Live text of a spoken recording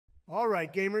All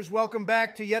right, gamers, welcome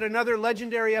back to yet another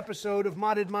legendary episode of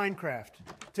Modded Minecraft.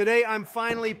 Today, I'm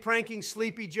finally pranking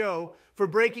Sleepy Joe for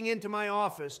breaking into my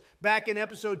office back in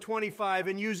episode 25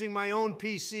 and using my own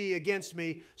PC against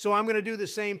me, so I'm going to do the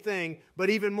same thing, but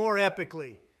even more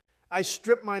epically. I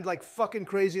strip mined like fucking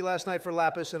crazy last night for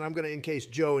Lapis, and I'm going to encase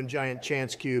Joe in giant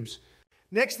chance cubes.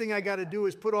 Next thing I got to do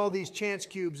is put all these chance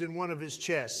cubes in one of his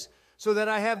chests, so that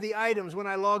I have the items when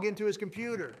I log into his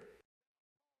computer.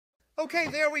 Okay,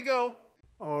 there we go.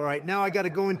 All right, now I got to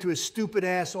go into his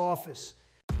stupid-ass office.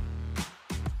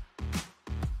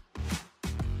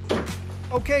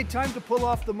 Okay, time to pull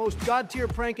off the most god-tier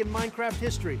prank in Minecraft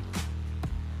history.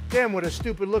 Damn, what a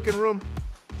stupid-looking room.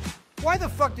 Why the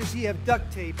fuck does he have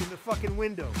duct tape in the fucking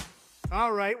window?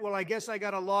 All right, well, I guess I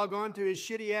got to log on to his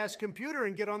shitty-ass computer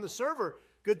and get on the server.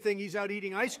 Good thing he's out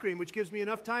eating ice cream, which gives me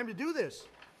enough time to do this.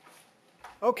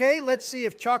 Okay, let's see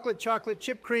if chocolate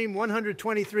chip cream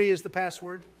 123 is the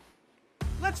password.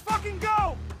 Let's fucking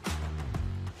go!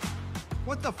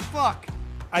 What the fuck?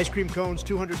 Ice cream cones,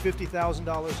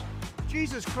 $250,000.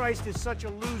 Jesus Christ is such a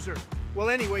loser.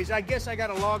 Well, anyways, I guess I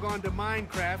gotta log on to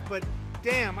Minecraft, but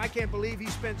damn, I can't believe he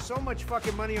spent so much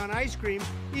fucking money on ice cream.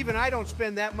 Even I don't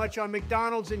spend that much on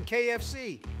McDonald's and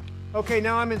KFC. Okay,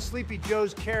 now I'm in Sleepy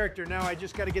Joe's character. Now I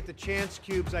just gotta get the chance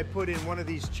cubes I put in one of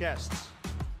these chests.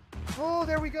 Oh,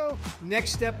 there we go.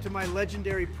 Next step to my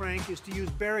legendary prank is to use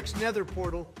Barrick's nether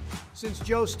portal, since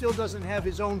Joe still doesn't have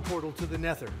his own portal to the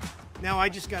nether. Now I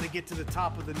just gotta get to the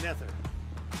top of the nether.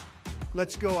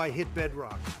 Let's go, I hit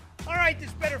bedrock. All right,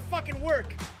 this better fucking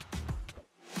work.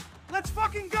 Let's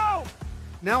fucking go!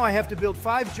 Now I have to build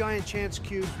 5 giant chance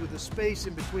cubes with a space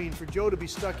in between for Joe to be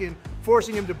stuck in,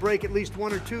 forcing him to break at least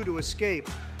 1 or 2 to escape.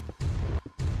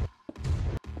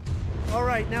 All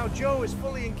right, now Joe is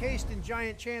fully encased in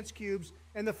giant chance cubes,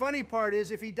 and the funny part is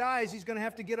if he dies, he's gonna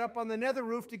have to get up on the nether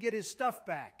roof to get his stuff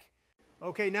back.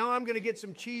 Okay, now I'm gonna get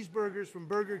some cheeseburgers from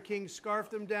Burger King, scarf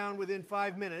them down within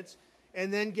 5 minutes,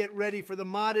 and then get ready for the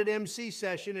modded MC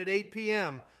session at 8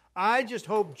 p.m. I just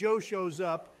hope Joe shows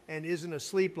up and isn't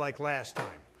asleep like last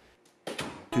time.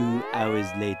 2 hours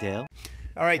later.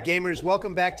 All right, gamers,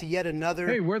 welcome back to yet another...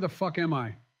 Hey, where the fuck am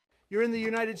I? You're in the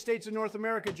United States of North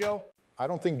America, Joe. I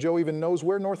don't think Joe even knows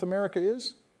where North America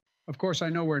is. Of course I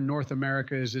know where North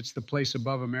America is. It's the place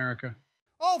above America.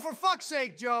 Oh, for fuck's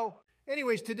sake, Joe!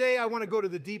 Anyways, today I want to go to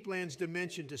the Deeplands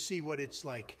dimension to see what it's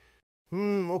like.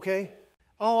 Okay.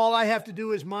 Oh, all I have to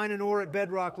do is mine an ore at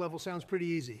bedrock level. Sounds pretty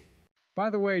easy.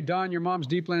 By the way, Don, your mom's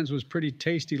Deeplands was pretty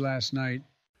tasty last night.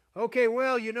 Okay,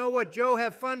 well, you know what, Joe?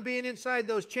 Have fun being inside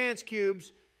those chance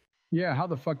cubes. Yeah, how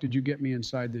the fuck did you get me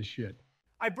inside this shit?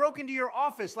 I broke into your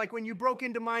office like when you broke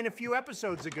into mine a few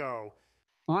episodes ago.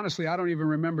 Honestly, I don't even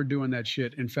remember doing that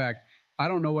shit. In fact, I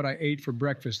don't know what I ate for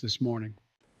breakfast this morning.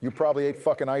 You probably ate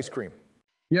fucking ice cream.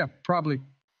 Yeah, probably.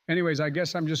 Anyways, I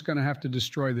guess I'm just gonna have to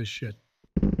destroy this shit.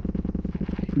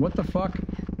 What the fuck?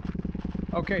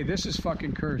 Okay, this is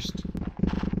fucking cursed.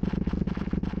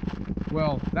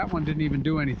 Well, that one didn't even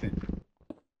do anything.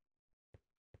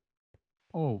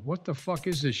 Oh, what the fuck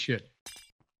is this shit?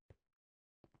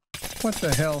 What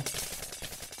the hell?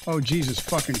 Oh, Jesus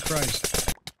fucking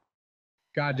Christ.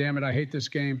 God damn it, I hate this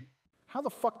game. How the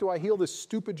fuck do I heal this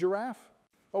stupid giraffe?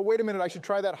 Oh, wait a minute, I should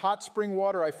try that hot spring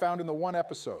water I found in the one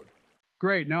episode.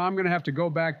 Great, now I'm gonna have to go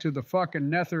back to the fucking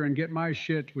nether and get my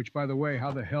shit, which, by the way,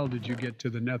 how the hell did you get to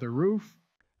the nether roof?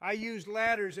 I used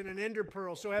ladders and an ender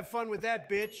pearl, so have fun with that,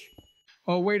 bitch.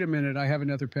 Oh, wait a minute, I have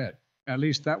another pet. At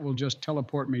least that will just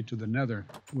teleport me to the nether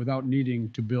without needing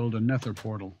to build a nether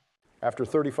portal. After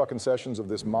 30 fucking sessions of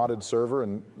this modded server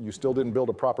and you still didn't build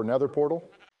a proper nether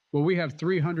portal? Well, we have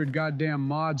 300 goddamn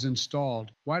mods installed.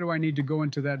 Why do I need to go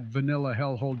into that vanilla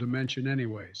hellhole dimension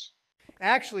anyways?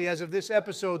 Actually, as of this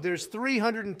episode, there's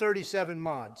 337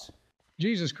 mods.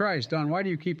 Jesus Christ, Don, why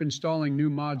do you keep installing new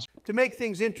mods? To make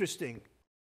things interesting.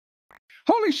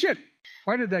 Holy shit!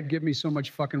 Why did that give me so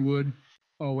much fucking wood?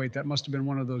 Oh, wait, that must have been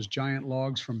one of those giant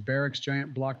logs from Barrick's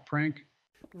giant block prank.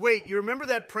 Wait, you remember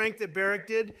that prank that Barrick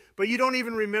did? But you don't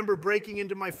even remember breaking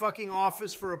into my fucking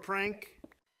office for a prank?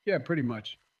 Yeah, pretty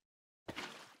much.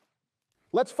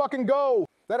 Let's fucking go!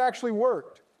 That actually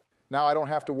worked. Now I don't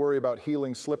have to worry about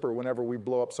healing Slipper whenever we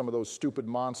blow up some of those stupid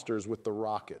monsters with the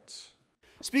rockets.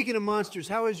 Speaking of monsters,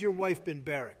 how has your wife been,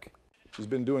 Barrick? She's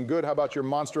been doing good. How about your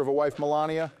monster of a wife,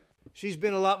 Melania? She's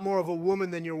been a lot more of a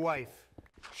woman than your wife.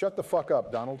 Shut the fuck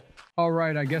up, Donald. All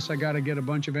right, I guess I gotta get a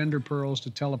bunch of ender pearls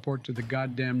to teleport to the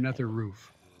goddamn nether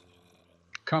roof.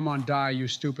 Come on, die, you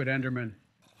stupid enderman.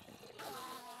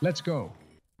 Let's go.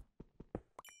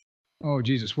 Oh,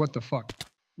 Jesus, what the fuck?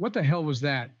 What the hell was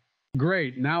that?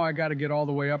 Great, now I gotta get all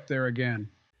the way up there again.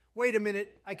 Wait a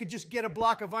minute, I could just get a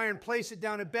block of iron, place it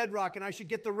down at bedrock, and I should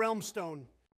get the realm stone.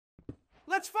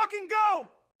 Let's fucking go!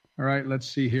 All right, let's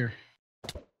see here.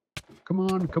 Come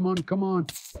on, come on, come on.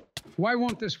 Why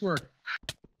won't this work?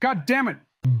 God damn it!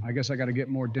 I guess I gotta get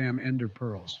more damn ender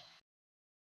pearls.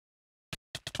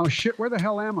 Oh shit, where the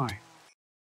hell am I?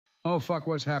 Oh fuck,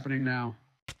 what's happening now?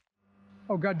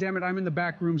 Oh god damn it, I'm in the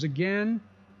back rooms again.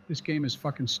 This game is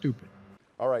fucking stupid.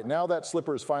 All right, now that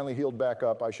slipper is finally healed back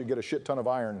up, I should get a shit ton of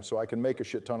iron so I can make a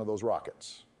shit ton of those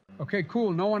rockets. Okay,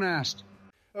 cool, no one asked.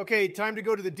 Okay, time to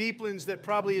go to the deeplands that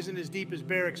probably isn't as deep as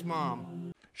Barrick's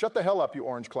mom. Shut the hell up, you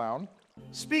orange clown.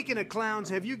 Speaking of clowns,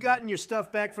 have you gotten your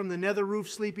stuff back from the nether roof,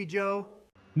 Sleepy Joe?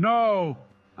 No!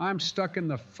 I'm stuck in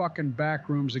the fucking back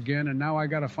rooms again, and now I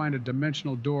gotta find a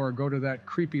dimensional door, go to that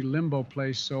creepy limbo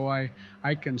place so I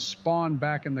can spawn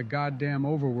back in the goddamn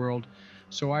overworld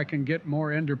so I can get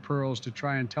more ender pearls to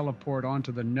try and teleport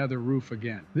onto the nether roof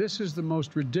again. This is the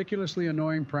most ridiculously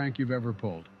annoying prank you've ever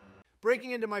pulled.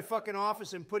 Breaking into my fucking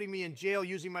office and putting me in jail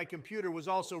using my computer was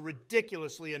also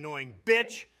ridiculously annoying,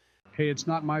 bitch! Hey, it's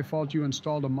not my fault you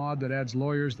installed a mod that adds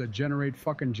lawyers that generate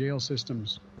fucking jail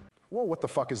systems. Whoa, what the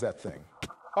fuck is that thing?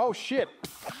 Oh shit!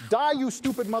 Die, you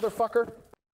stupid motherfucker!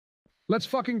 Let's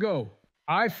fucking go.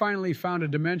 I finally found a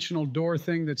dimensional door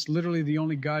thing that's literally the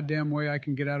only goddamn way I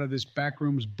can get out of this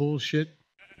backrooms bullshit.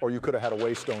 Or you could have had a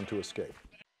waystone to escape.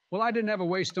 Well, I didn't have a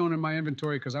waystone in my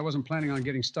inventory because I wasn't planning on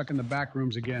getting stuck in the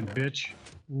backrooms again, bitch.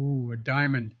 Ooh, a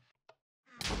diamond.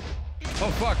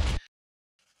 Oh, fuck.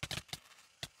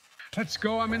 Let's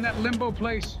go, I'm in that limbo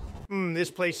place.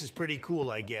 This place is pretty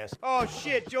cool, I guess. Oh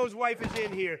shit, Joe's wife is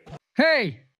in here.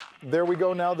 Hey! There we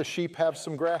go now, the sheep have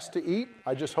some grass to eat.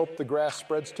 I just hope the grass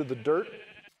spreads to the dirt.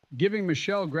 Giving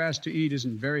Michelle grass to eat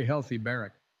isn't very healthy,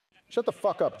 Barrick. Shut the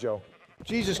fuck up, Joe.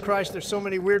 Jesus Christ, there's so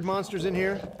many weird monsters in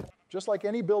here. Just like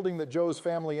any building that Joe's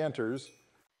family enters.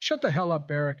 Shut the hell up,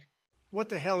 Barrick. What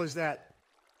the hell is that?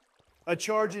 A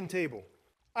charging table.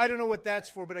 I don't know what that's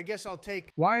for, but I guess I'll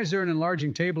take... Why is there an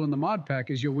enlarging table in the mod pack?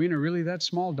 Is your wiener really that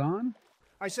small, Don?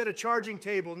 I said a charging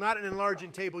table, not an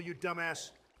enlarging table, you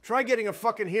dumbass. Try getting a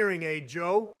fucking hearing aid,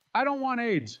 Joe. I don't want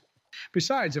aids.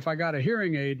 Besides, if I got a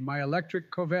hearing aid, my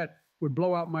electric Corvette would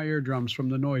blow out my eardrums from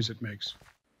the noise it makes.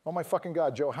 Oh my fucking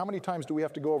God, Joe, how many times do we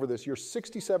have to go over this? Your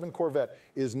 67 Corvette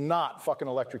is not fucking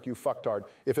electric, you fucktard.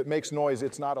 If it makes noise,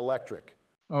 it's not electric.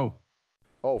 Oh.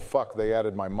 Oh fuck, they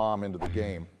added my mom into the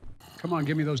game. Come on,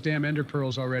 give me those damn ender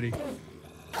pearls already.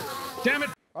 Damn it!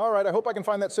 All right, I hope I can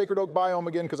find that sacred oak biome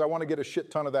again because I want to get a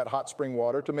shit ton of that hot spring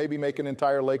water to maybe make an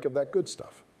entire lake of that good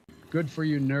stuff. Good for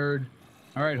you, nerd.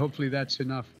 All right, hopefully that's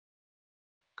enough.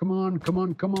 Come on, come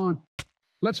on, come on.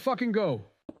 Let's fucking go.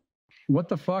 What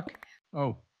the fuck?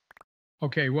 Oh.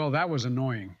 Okay, well, that was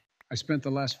annoying. I spent the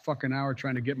last fucking hour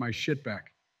trying to get my shit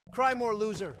back. Cry more,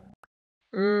 loser.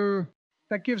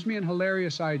 That gives me an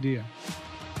hilarious idea.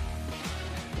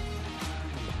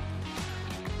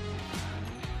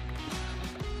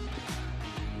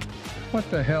 What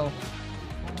the hell?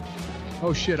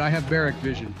 Oh shit, I have Barrick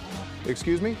vision.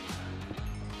 Excuse me?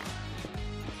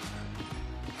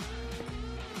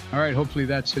 All right, hopefully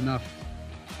that's enough.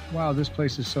 Wow, this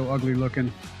place is so ugly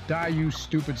looking. Die, you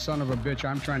stupid son of a bitch.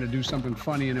 I'm trying to do something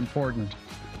funny and important.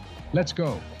 Let's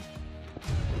go.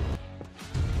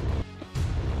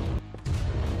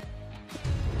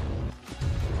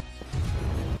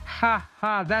 Ha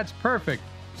ha, that's perfect.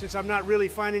 Since I'm not really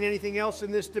finding anything else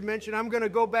in this dimension, I'm gonna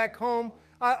go back home.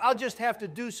 I'll just have to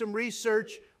do some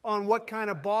research on what kind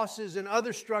of bosses and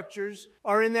other structures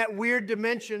are in that weird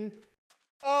dimension.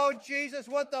 Oh, Jesus,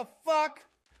 what the fuck?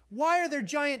 Why are there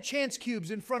giant chance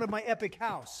cubes in front of my epic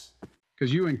house?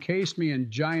 Because you encased me in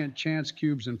giant chance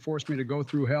cubes and forced me to go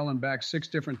through hell and back 6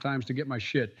 different times to get my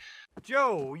shit.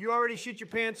 Joe, you already shit your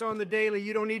pants on the daily.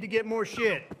 You don't need to get more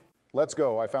shit. Let's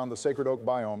go. I found the sacred oak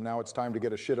biome. Now it's time to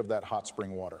get a shit of that hot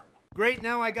spring water. Great,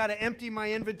 now I gotta empty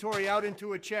my inventory out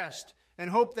into a chest and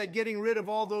hope that getting rid of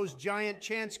all those giant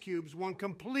chance cubes won't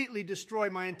completely destroy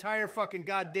my entire fucking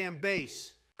goddamn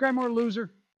base. Grab more,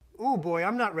 loser. Ooh, boy,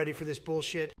 I'm not ready for this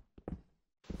bullshit.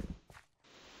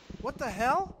 What the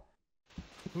hell?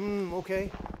 Okay.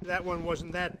 That one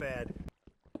wasn't that bad.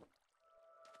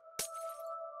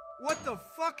 What the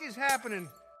fuck is happening?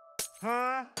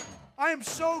 Huh? I am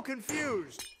so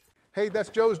confused. Hey, that's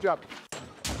Joe's job.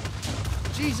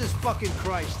 Jesus fucking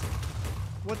Christ.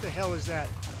 What the hell is that?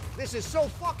 This is so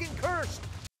fucking cursed.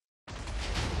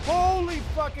 Holy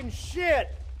fucking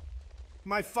shit.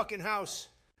 My fucking house.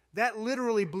 That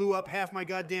literally blew up half my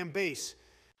goddamn base.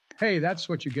 Hey, that's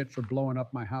what you get for blowing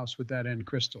up my house with that end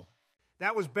crystal.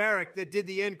 That was Barrick that did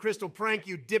the end crystal prank,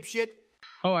 you dipshit.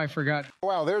 Oh, I forgot.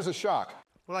 Wow, there's a shock.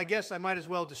 Well, I guess I might as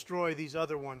well destroy these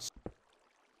other ones.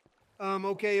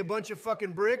 Okay, a bunch of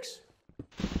fucking bricks?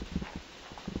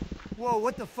 Whoa,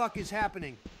 what the fuck is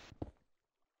happening?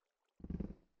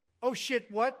 Oh shit,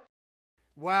 what?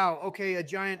 Wow, okay, a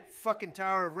giant fucking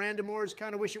tower of randomores.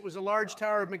 Kinda wish it was a large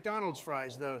tower of McDonald's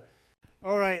fries, though.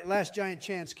 Alright, last giant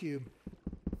chance cube.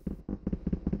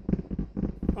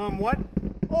 What?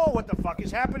 Oh, what the fuck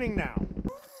is happening now?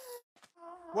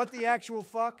 What the actual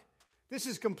fuck? This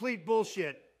is complete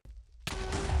bullshit.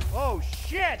 Oh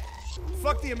shit!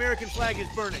 Fuck, the American flag is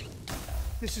burning.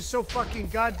 This is so fucking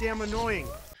goddamn annoying.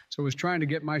 So I was trying to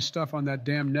get my stuff on that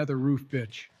damn nether roof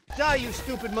bitch. Die, you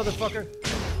stupid motherfucker.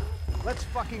 Let's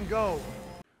fucking go.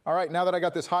 All right, now that I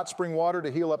got this hot spring water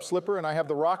to heal up Slipper and I have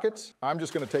the rockets, I'm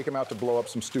just gonna take him out to blow up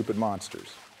some stupid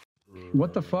monsters.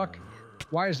 What the fuck?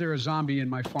 Why is there a zombie in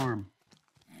my farm?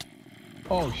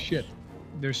 Oh shit,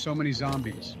 there's so many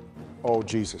zombies. Oh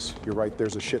Jesus, you're right,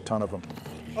 there's a shit ton of them.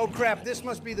 Oh crap, this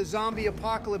must be the zombie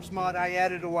apocalypse mod I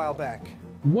added a while back.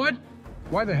 What?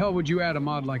 Why the hell would you add a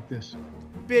mod like this?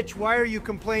 Bitch, why are you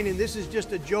complaining? This is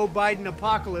just a Joe Biden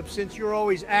apocalypse since you're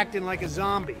always acting like a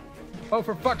zombie. Oh,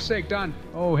 for fuck's sake, Don.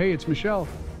 Oh, hey, it's Michelle.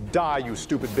 Die, you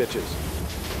stupid bitches.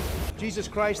 Jesus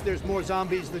Christ, there's more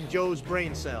zombies than Joe's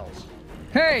brain cells.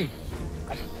 Hey!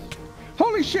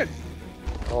 Holy shit!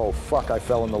 Oh fuck, I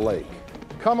fell in the lake.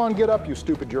 Come on, get up, you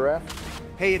stupid giraffe.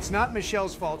 Hey, it's not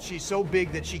Michelle's fault. She's so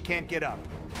big that she can't get up.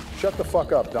 Shut the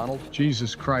fuck up, Donald.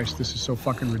 Jesus Christ, this is so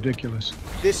fucking ridiculous.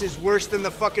 This is worse than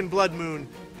the fucking blood moon.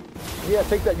 Yeah,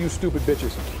 take that, you stupid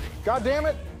bitches. God damn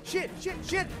it! Shit, shit,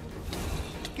 shit!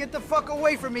 Get the fuck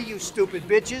away from me, you stupid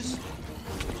bitches!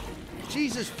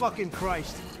 Jesus fucking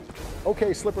Christ.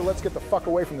 Okay, Slipper, let's get the fuck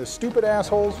away from this stupid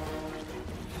assholes.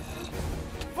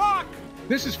 Fuck!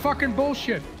 This is fucking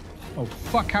bullshit. Oh,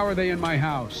 fuck, how are they in my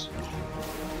house?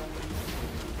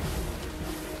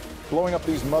 Blowing up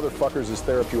these motherfuckers is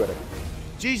therapeutic.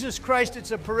 Jesus Christ,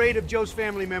 it's a parade of Joe's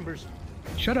family members.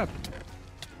 Shut up.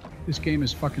 This game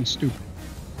is fucking stupid.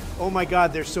 Oh my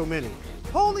God, there's so many.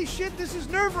 Holy shit, this is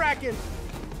nerve-wracking.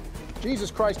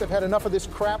 Jesus Christ, I've had enough of this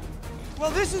crap.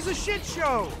 Well, this is a shit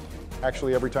show.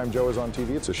 Actually, every time Joe is on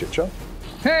TV, it's a shit show.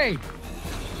 Hey!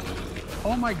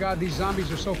 Oh my God, these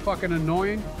zombies are so fucking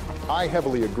annoying. I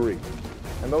heavily agree.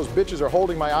 And those bitches are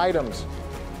holding my items.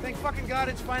 Thank fucking God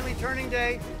it's finally turning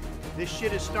day. This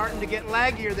shit is starting to get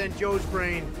laggier than Joe's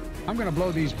brain. I'm gonna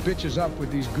blow these bitches up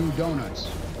with these goo donuts.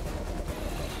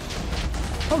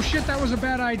 Oh shit, that was a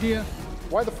bad idea.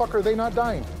 Why the fuck are they not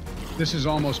dying? This is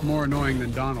almost more annoying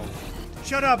than Donald.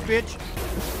 Shut up, bitch.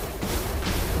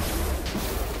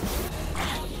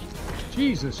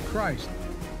 Jesus Christ.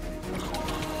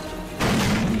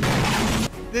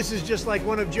 This is just like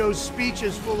one of Joe's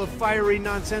speeches full of fiery,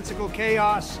 nonsensical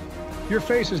chaos. Your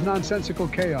face is nonsensical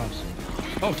chaos.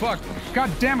 Oh fuck, God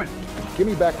damn it. Give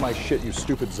me back my shit, you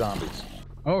stupid zombies.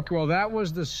 Okay, well that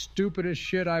was the stupidest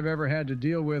shit I've ever had to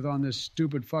deal with on this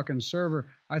stupid fucking server.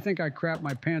 I think I crapped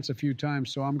my pants a few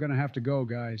times, so I'm gonna have to go,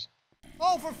 guys.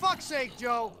 Oh, for fuck's sake,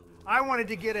 Joe. I wanted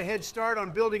to get a head start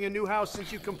on building a new house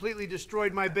since you completely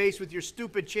destroyed my base with your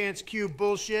stupid chance cube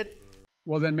bullshit.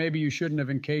 Well, then maybe you shouldn't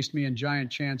have encased me in giant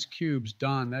chance cubes,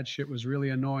 Don. That shit was really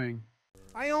annoying.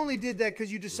 I only did that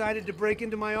because you decided to break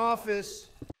into my office.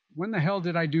 When the hell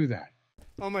did I do that?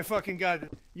 Oh my fucking God.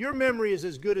 Your memory is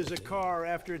as good as a car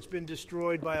after it's been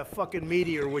destroyed by a fucking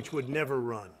meteor which would never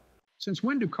run. Since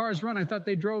when do cars run? I thought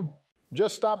they drove.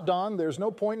 Just stop, Don. There's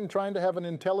no point in trying to have an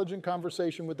intelligent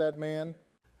conversation with that man.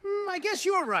 I guess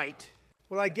you're right.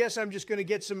 Well, I guess I'm just gonna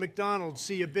get some McDonald's.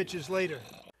 See you bitches later.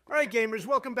 All right, gamers,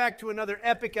 welcome back to another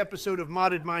epic episode of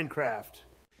Modded Minecraft.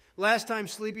 Last time,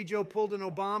 Sleepy Joe pulled an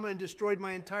Obama and destroyed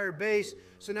my entire base,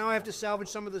 so now I have to salvage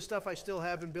some of the stuff I still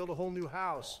have and build a whole new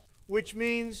house. Which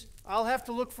means I'll have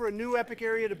to look for a new epic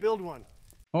area to build one.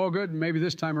 Oh, good. Maybe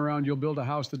this time around you'll build a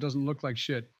house that doesn't look like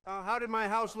shit. How did my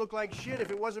house look like shit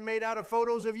if it wasn't made out of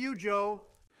photos of you, Joe?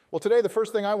 Well, today the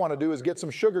first thing I want to do is get some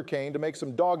sugar cane to make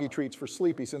some doggy treats for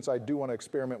Sleepy, since I do want to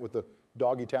experiment with the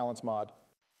Doggy Talents mod.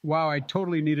 Wow, I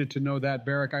totally needed to know that,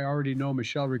 Barrick. I already know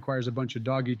Michelle requires a bunch of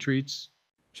doggy treats.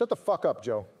 Shut the fuck up,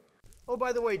 Joe. Oh,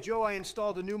 by the way, Joe, I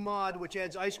installed a new mod which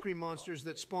adds ice cream monsters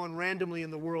that spawn randomly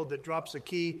in the world that drops a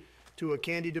key to a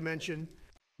candy dimension.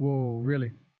 Whoa,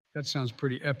 really? That sounds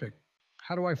pretty epic.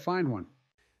 How do I find one?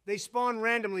 They spawn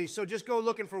randomly, so just go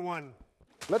looking for one.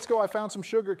 Let's go, I found some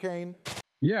sugar cane.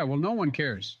 Yeah, well, no one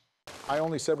cares. I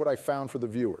only said what I found for the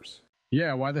viewers.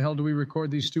 Yeah, why the hell do we record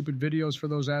these stupid videos for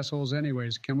those assholes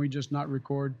anyways? Can we just not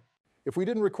record? If we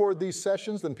didn't record these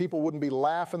sessions, then people wouldn't be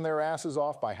laughing their asses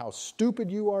off by how stupid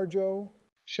you are, Joe.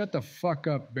 Shut the fuck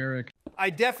up, Barrick. I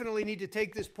definitely need to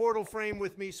take this portal frame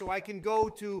with me so I can go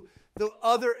to the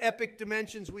other epic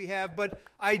dimensions we have, but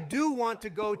I do want to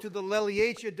go to the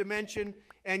Leliatia dimension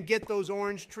and get those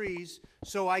orange trees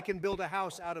so I can build a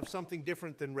house out of something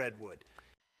different than redwood.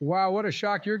 Wow, what a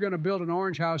shock. You're going to build an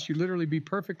orange house. You'd literally be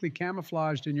perfectly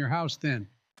camouflaged in your house then.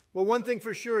 Well, one thing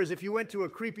for sure is if you went to a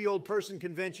creepy old person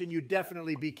convention, you'd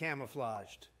definitely be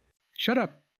camouflaged. Shut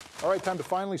up. All right, time to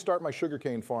finally start my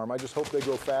sugarcane farm. I just hope they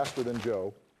grow faster than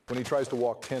Joe when he tries to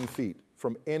walk 10 feet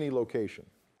from any location.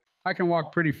 I can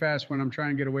walk pretty fast when I'm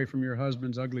trying to get away from your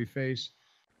husband's ugly face.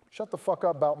 Shut the fuck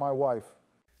up about my wife.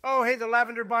 Oh, hey, the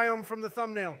lavender biome from the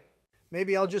thumbnail.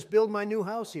 Maybe I'll just build my new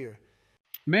house here.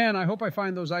 Man, I hope I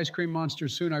find those ice cream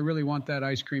monsters soon. I really want that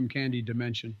ice cream candy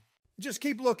dimension. Just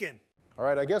keep looking. All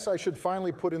right, I guess I should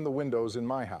finally put in the windows in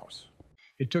my house.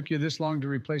 It took you this long to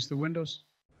replace the windows?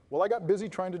 Well, I got busy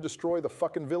trying to destroy the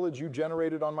fucking village you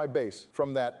generated on my base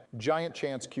from that giant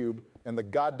chance cube and the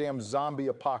goddamn zombie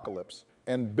apocalypse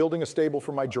and building a stable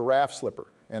for my giraffe slipper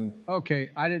and... Okay,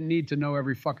 I didn't need to know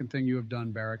every fucking thing you have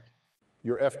done, Barrick.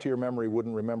 Your F-tier memory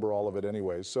wouldn't remember all of it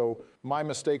anyways, so my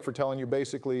mistake for telling you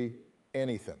basically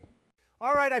anything.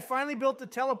 All right, I finally built the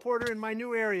teleporter in my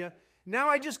new area. Now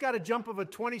I just got to jump of a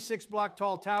 26-block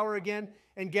tall tower again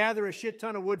and gather a shit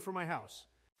ton of wood for my house.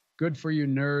 Good for you,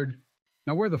 nerd.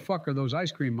 Now where the fuck are those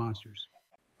ice cream monsters?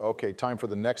 Okay, time for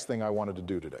the next thing I wanted to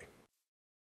do today.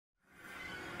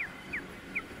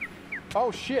 Oh,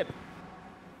 shit.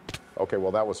 Okay,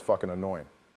 well, that was fucking annoying.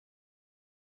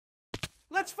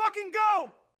 Let's fucking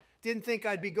go! Didn't think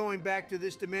I'd be going back to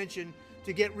this dimension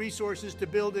to get resources to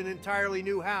build an entirely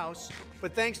new house,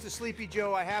 but thanks to Sleepy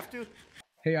Joe, I have to.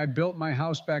 Hey, I built my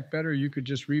house back better. You could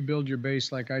just rebuild your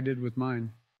base like I did with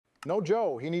mine. No,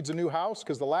 Joe, he needs a new house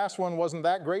because the last one wasn't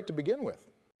that great to begin with.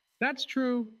 That's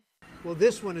true. Well,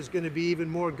 this one is going to be even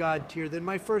more god tier than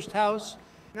my first house.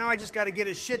 Now I just got to get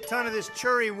a shit ton of this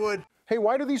cherry wood. Hey,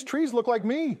 why do these trees look like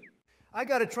me? I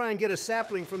got to try and get a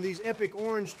sapling from these epic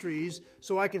orange trees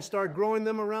so I can start growing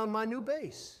them around my new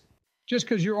base. Just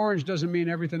because you're orange doesn't mean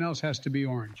everything else has to be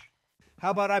orange. How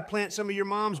about I plant some of your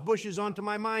mom's bushes onto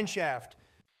my mine shaft?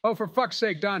 Oh, for fuck's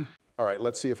sake, Don. All right,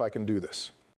 let's see if I can do this.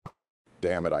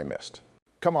 Damn it, I missed.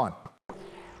 Come on.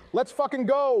 Let's fucking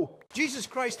go! Jesus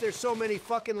Christ, there's so many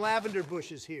fucking lavender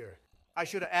bushes here. I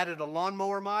should have added a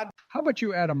lawnmower mod. How about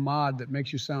you add a mod that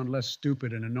makes you sound less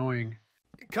stupid and annoying?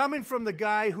 Coming from the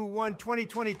guy who won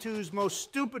 2022's most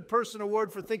stupid person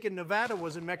award for thinking Nevada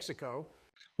was in Mexico.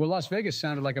 Well, Las Vegas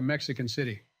sounded like a Mexican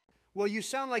city. Well, you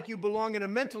sound like you belong in a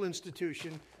mental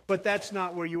institution, but that's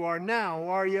not where you are now,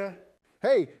 are you?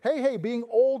 Hey, being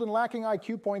old and lacking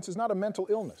IQ points is not a mental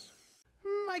illness.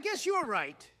 I guess you're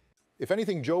right. If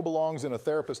anything, Joe belongs in a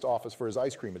therapist office for his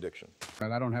ice cream addiction.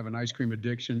 I don't have an ice cream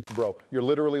addiction. Bro, you're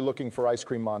literally looking for ice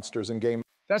cream monsters in game.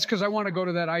 That's because I want to go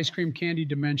to that ice cream candy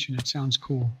dimension. It sounds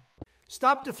cool.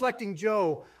 Stop deflecting,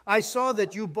 Joe. I saw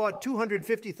that you bought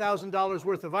 $250,000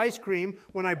 worth of ice cream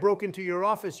when I broke into your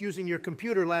office using your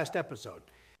computer last episode.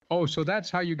 Oh, so that's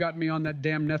how you got me on that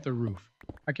damn Nether roof.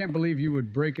 I can't believe you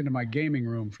would break into my gaming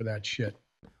room for that shit.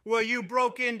 Well, you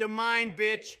broke into mine,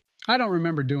 bitch. I don't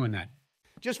remember doing that.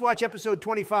 Just watch episode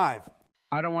 25.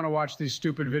 I don't want to watch these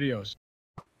stupid videos.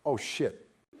 Oh, shit.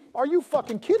 Are you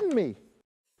fucking kidding me?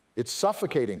 It's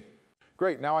suffocating.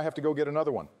 Great, now I have to go get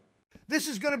another one. This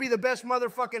is going to be the best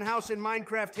motherfucking house in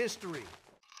Minecraft history.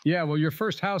 Yeah, well, your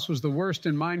first house was the worst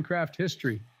in Minecraft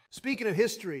history. Speaking of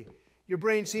history, your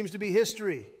brain seems to be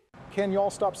history. Can y'all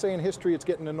stop saying history? It's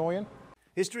getting annoying.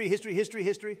 History.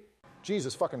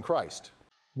 Jesus fucking Christ.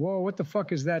 Whoa, what the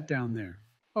fuck is that down there?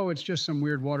 Oh, it's just some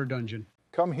weird water dungeon.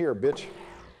 Come here, bitch.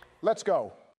 Let's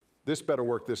go. This better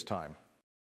work this time.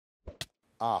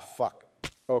 Ah, fuck.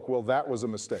 Oh, well, that was a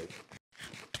mistake.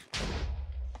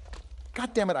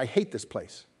 God damn it, I hate this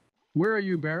place. Where are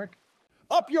you, Barrick?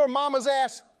 Up your mama's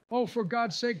ass! Oh, for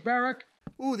God's sake, Barrick.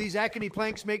 Ooh, these acne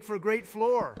planks make for a great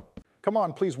floor. Come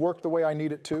on, please work the way I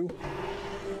need it to.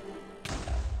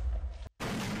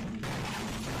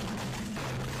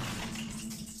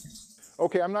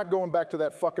 Okay, I'm not going back to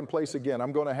that fucking place again.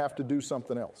 I'm going to have to do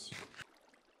something else.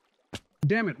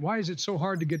 Damn it, why is it so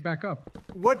hard to get back up?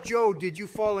 What, Joe, did you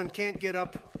fall and can't get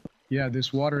up? Yeah,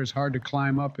 this water is hard to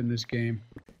climb up in this game.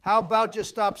 How about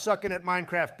just stop sucking at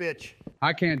Minecraft, bitch?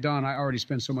 I can't, Don. I already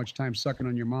spent so much time sucking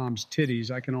on your mom's titties.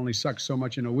 I can only suck so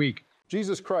much in a week.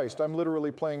 Jesus Christ, I'm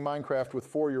literally playing Minecraft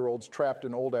with 4-year-olds trapped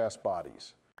in old-ass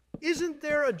bodies. Isn't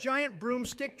there a giant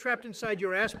broomstick trapped inside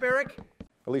your ass, Barrick?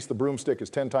 At least the broomstick is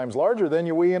 10 times larger than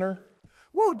you wiener.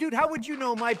 Whoa, dude, how would you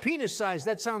know my penis size?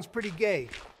 That sounds pretty gay.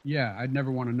 Yeah, I'd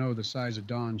never want to know the size of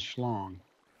Don's schlong.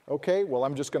 Okay, well,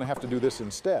 I'm just going to have to do this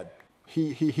instead.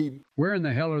 Where in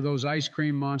the hell are those ice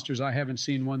cream monsters? I haven't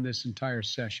seen one this entire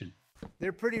session.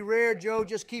 They're pretty rare, Joe.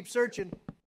 Just keep searching.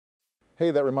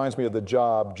 Hey, that reminds me of the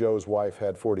job Joe's wife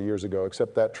had 40 years ago,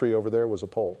 except that tree over there was a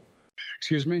pole.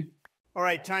 Excuse me? All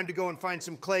right, time to go and find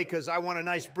some clay, because I want a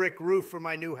nice brick roof for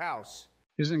my new house.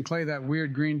 Isn't Clay that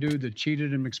weird green dude that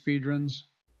cheated in McSpeedruns?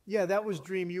 Yeah, that was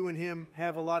Dream. You and him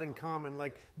have a lot in common.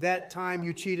 Like that time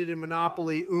you cheated in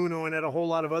Monopoly, Uno, and had a whole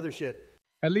lot of other shit.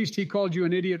 At least he called you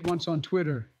an idiot once on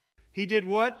Twitter. He did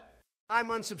what? I'm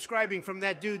unsubscribing from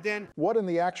that dude then. What in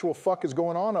the actual fuck is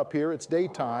going on up here? It's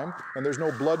daytime, and there's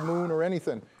no blood moon or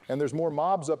anything. And there's more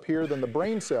mobs up here than the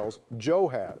brain cells Joe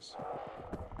has.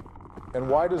 And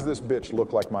why does this bitch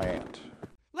look like my aunt?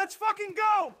 Let's fucking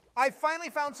go! I finally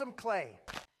found some clay.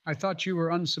 I thought you were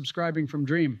unsubscribing from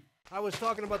Dream. I was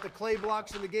talking about the clay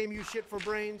blocks in the game you shit for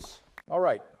brains. All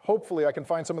right, hopefully I can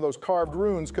find some of those carved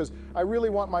runes, because I really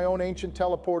want my own ancient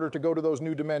teleporter to go to those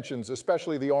new dimensions,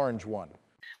 especially the orange one.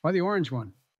 Why the orange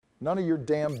one? None of your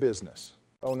damn business.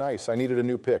 Oh, nice, I needed a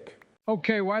new pick.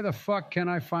 Okay, why the fuck can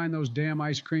I find those damn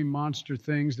ice cream monster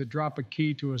things that drop a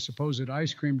key to a supposed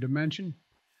ice cream dimension?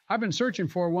 I've been searching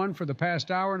for one for the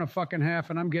past hour and a fucking half,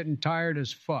 and I'm getting tired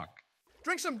as fuck.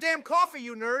 Drink some damn coffee,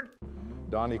 you nerd.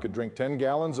 Donnie could drink 10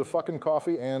 gallons of fucking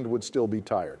coffee and would still be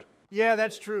tired. Yeah,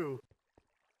 that's true.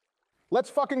 Let's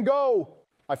fucking go!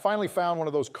 I finally found one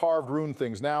of those carved rune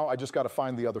things. Now I just gotta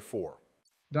find the other 4.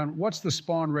 Don, what's the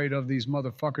spawn rate of these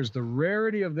motherfuckers? The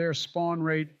rarity of their spawn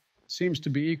rate seems to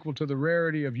be equal to the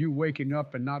rarity of you waking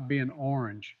up and not being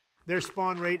orange. Their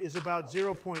spawn rate is about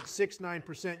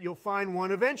 0.69%. You'll find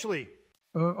one eventually.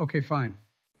 Okay, fine.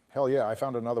 Hell yeah, I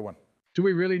found another one. Do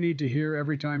we really need to hear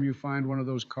every time you find one of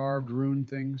those carved rune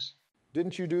things?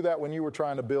 Didn't you do that when you were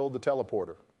trying to build the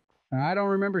teleporter? I don't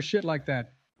remember shit like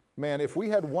that. Man, if we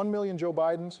had 1 million Joe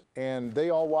Bidens and they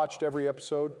all watched every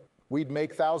episode, we'd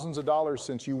make thousands of dollars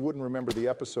since you wouldn't remember the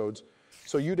episodes.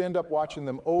 So you'd end up watching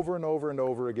them over and over and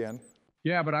over again.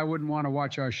 Yeah, but I wouldn't want to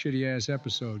watch our shitty-ass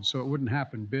episodes, so it wouldn't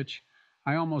happen, bitch.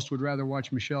 I almost would rather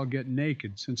watch Michelle get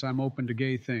naked, since I'm open to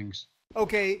gay things.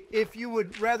 Okay, if you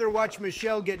would rather watch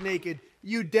Michelle get naked,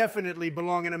 you definitely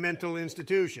belong in a mental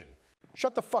institution.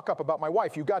 Shut the fuck up about my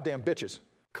wife, you goddamn bitches.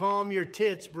 Calm your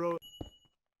tits, bro.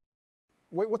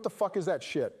 Wait, what the fuck is that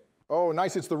shit? Oh,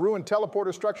 nice, it's the ruined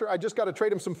teleporter structure. I just gotta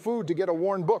trade him some food to get a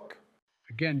worn book.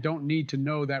 Again, don't need to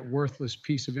know that worthless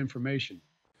piece of information.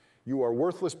 You are a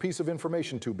worthless piece of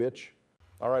information too, bitch.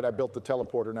 All right, I built the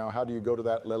teleporter now. How do you go to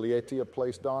that Lelietia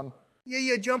place, Don?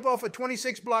 Yeah, jump off a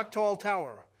 26-block tall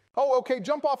tower. Oh, okay,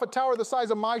 jump off a tower the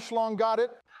size of my schlong, got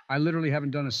it? I literally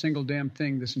haven't done a single damn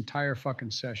thing this entire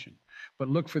fucking session. But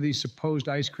look for these supposed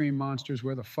ice cream monsters.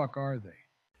 Where the fuck are they?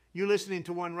 You listening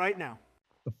to one right now.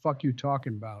 The fuck you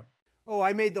talking about? Oh,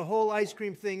 I made the whole ice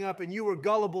cream thing up and you were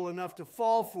gullible enough to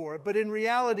fall for it. But in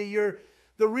reality, you're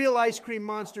the real ice cream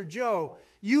monster, Joe.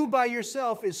 You by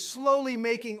yourself is slowly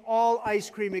making all ice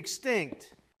cream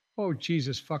extinct. Oh,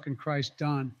 Jesus fucking Christ,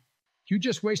 Don. You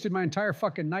just wasted my entire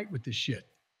fucking night with this shit.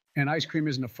 And ice cream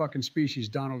isn't a fucking species,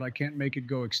 Donald. I can't make it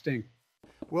go extinct.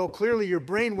 Well, clearly your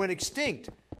brain went extinct.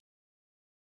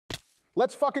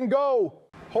 Let's fucking go!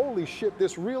 Holy shit,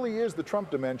 this really is the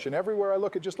Trump dimension. Everywhere I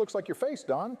look, it just looks like your face,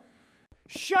 Don.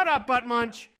 Shut up, butt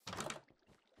munch!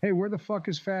 Hey, where the fuck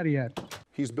is Fatty at?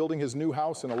 He's building his new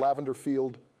house in a lavender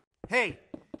field. Hey!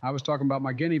 I was talking about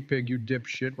my guinea pig, you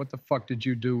dipshit. What the fuck did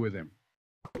you do with him?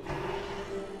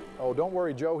 Oh, don't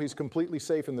worry, Joe. He's completely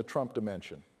safe in the Trump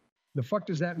dimension. The fuck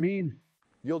does that mean?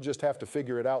 You'll just have to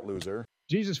figure it out, loser.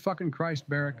 Jesus fucking Christ,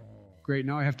 Barrick. Great,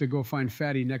 now I have to go find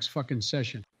Fatty next fucking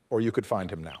session. Or you could find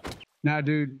him now. Nah,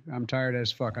 dude, I'm tired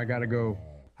as fuck. I gotta go.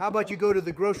 How about you go to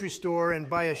the grocery store and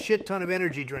buy a shit ton of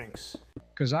energy drinks?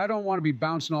 Because I don't want to be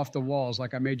bouncing off the walls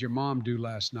like I made your mom do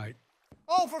last night.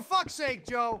 Oh, for fuck's sake,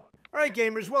 Joe! All right,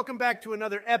 gamers, welcome back to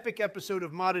another epic episode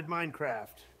of Modded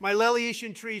Minecraft. My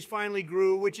Lelietian trees finally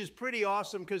grew, which is pretty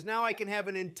awesome because now I can have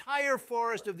an entire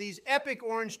forest of these epic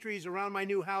orange trees around my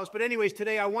new house. But anyways,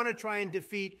 today I want to try and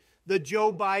defeat the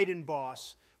Joe Biden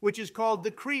boss, which is called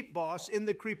the Creep Boss in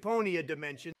the Creeponia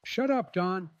dimension. Shut up,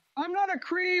 Don. I'm not a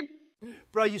creep.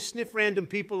 Bro, you sniff random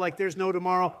people like there's no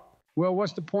tomorrow. Well,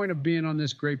 what's the point of being on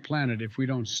this great planet if we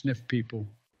don't sniff people?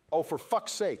 Oh, for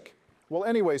fuck's sake. Well,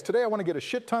 anyways, today I want to get a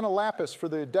shit ton of lapis for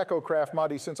the DecoCraft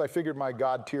moddy since I figured my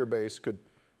god tier base could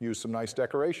use some nice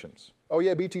decorations. Oh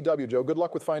yeah, BTW, Joe. Good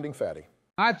luck with finding Fatty.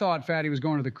 I thought Fatty was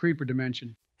going to the creeper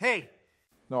dimension. Hey!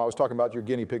 No, I was talking about your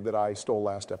guinea pig that I stole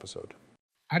last episode.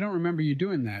 I don't remember you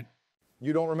doing that.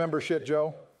 You don't remember shit,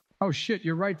 Joe? Oh shit,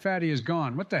 you're right, Fatty is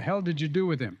gone. What the hell did you do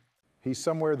with him? He's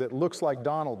somewhere that looks like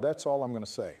Donald. That's all I'm going to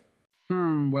say.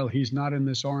 Well, he's not in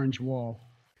this orange wall.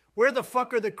 Where the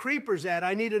fuck are the creepers at?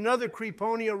 I need another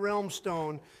Creeponia Realm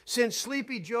Stone, since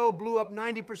Sleepy Joe blew up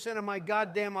 90% of my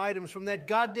goddamn items from that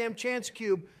goddamn chance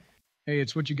cube. Hey,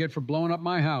 it's what you get for blowing up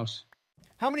my house.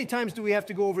 How many times do we have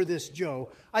to go over this,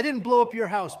 Joe? I didn't blow up your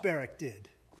house, Barrick did.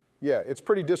 Yeah, it's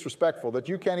pretty disrespectful that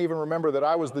you can't even remember that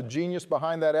I was the genius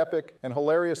behind that epic and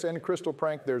hilarious end crystal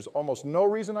prank. There's almost no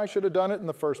reason I should have done it in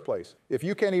the first place. If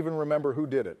you can't even remember who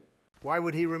did it. Why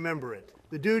would he remember it?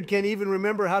 The dude can't even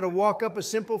remember how to walk up a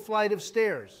simple flight of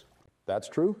stairs. That's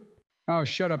true? Oh,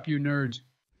 shut up, you nerds.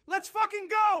 Let's fucking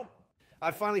go!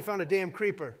 I finally found a damn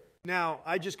creeper. Now,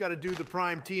 I just gotta do the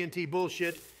prime TNT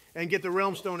bullshit and get the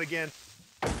Realm Stone again.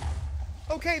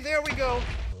 Okay, there we go.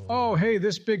 Oh, hey,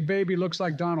 this big baby looks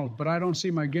like Donald, but I don't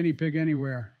see my guinea pig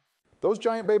anywhere. Those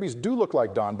giant babies do look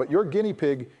like Don, but your guinea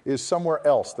pig is somewhere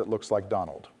else that looks like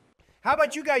Donald. How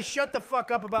about you guys shut the fuck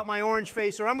up about my orange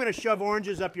face, or I'm gonna shove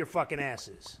oranges up your fucking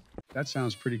asses. That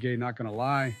sounds pretty gay, not gonna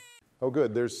lie. Oh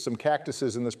good, there's some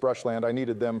cactuses in this brushland. I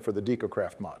needed them for the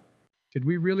DecoCraft mod. Did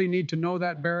we really need to know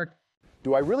that, Barrick?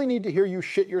 Do I really need to hear you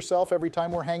shit yourself every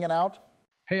time we're hanging out?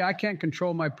 Hey, I can't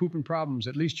control my pooping problems.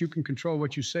 At least you can control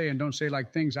what you say and don't say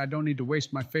like things I don't need to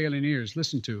waste my failing ears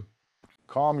listen to.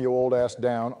 Calm your old ass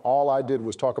down. All I did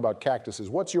was talk about cactuses.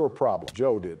 What's your problem?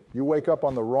 Joe did. You wake up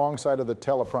on the wrong side of the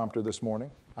teleprompter this morning.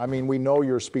 I mean, we know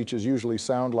your speeches usually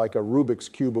sound like a Rubik's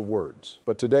Cube of words.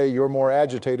 But today you're more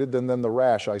agitated than the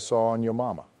rash I saw on your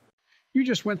mama. You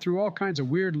just went through all kinds of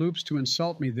weird loops to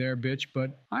insult me there, bitch,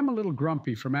 but I'm a little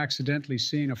grumpy from accidentally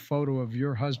seeing a photo of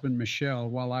your husband, Michelle,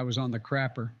 while I was on the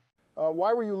crapper.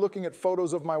 Why were you looking at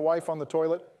photos of my wife on the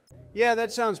toilet? Yeah,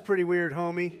 that sounds pretty weird,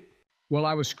 homie. Well,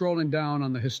 I was scrolling down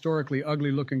on the historically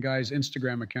ugly-looking guy's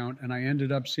Instagram account, and I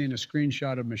ended up seeing a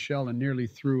screenshot of Michelle and nearly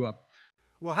threw up.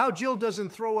 Well, how Jill doesn't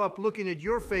throw up looking at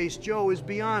your face, Joe, is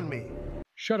beyond me.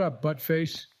 Shut up,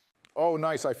 buttface. Oh,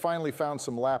 nice. I finally found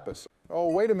some lapis.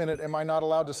 Oh, wait a minute. Am I not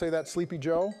allowed to say that, Sleepy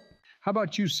Joe? How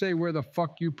about you say where the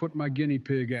fuck you put my guinea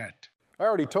pig at? I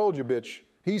already told you, bitch.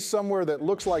 He's somewhere that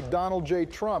looks like Donald J.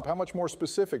 Trump. How much more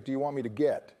specific do you want me to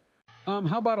get?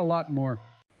 How about a lot more?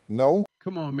 No?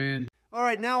 Come on, man. All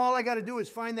right, now all I gotta do is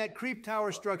find that creep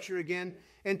tower structure again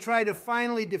and try to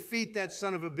finally defeat that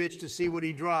son of a bitch to see what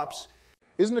he drops.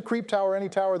 Isn't a creep tower any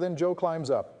tower then Joe climbs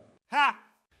up? Ha!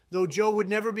 Though Joe would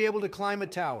never be able to climb a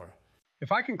tower.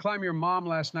 If I can climb your mom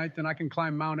last night, then I can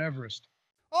climb Mount Everest.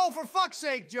 Oh, for fuck's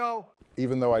sake, Joe!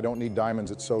 Even though I don't need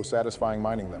diamonds, it's so satisfying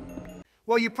mining them.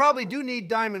 Well, you probably do need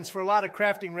diamonds for a lot of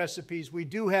crafting recipes. We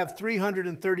do have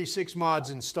 336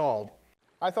 mods installed.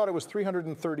 I thought it was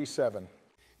 337.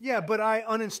 Yeah, but I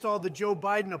uninstalled the Joe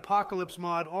Biden apocalypse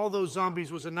mod. All those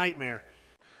zombies was a nightmare.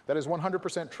 That is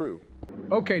 100% true.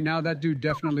 Okay, now that dude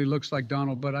definitely looks like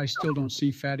Donald, but I still don't see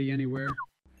Fatty anywhere.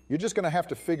 You're just gonna have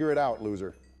to figure it out,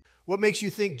 loser. What makes you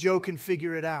think Joe can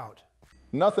figure it out?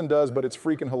 Nothing does, but it's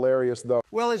freaking hilarious, though.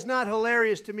 Well, it's not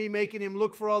hilarious to me making him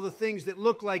look for all the things that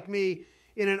look like me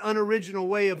in an unoriginal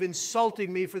way of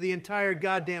insulting me for the entire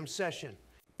goddamn session.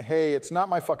 Hey, it's not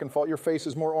my fucking fault. Your face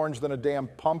is more orange than a damn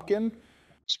pumpkin.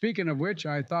 Speaking of which,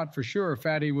 I thought for sure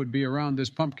Fatty would be around this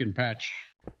pumpkin patch.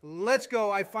 Let's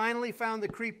go. I finally found the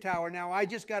creep tower. Now I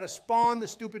just gotta spawn the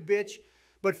stupid bitch.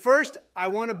 But first, I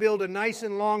want to build a nice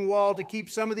and long wall to keep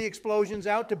some of the explosions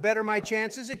out to better my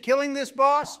chances at killing this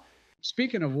boss.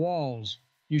 Speaking of walls,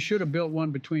 you should have built one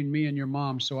between me and your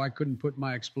mom so I couldn't put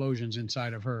my explosions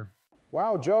inside of her.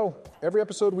 Wow, Joe, every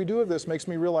episode we do of this makes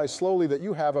me realize slowly that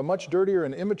you have a much dirtier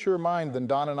and immature mind than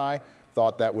Don and I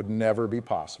thought that would never be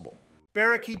possible.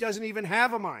 Barrick, he doesn't even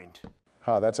have a mind.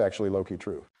 That's actually low-key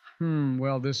true.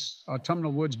 Well, this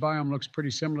autumnal woods biome looks pretty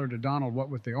similar to Donald, what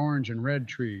with the orange and red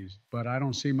trees, but I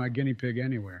don't see my guinea pig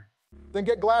anywhere. Then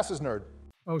get glasses, nerd.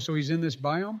 Oh, so he's in this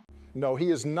biome? No, he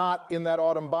is not in that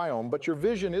autumn biome, but your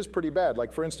vision is pretty bad.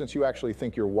 Like, for instance, you actually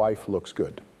think your wife looks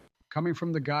good. Coming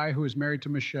from the guy who is married to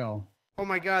Michelle. Oh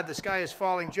my God, the sky is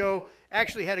falling. Joe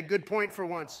actually had a good point for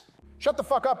once. Shut the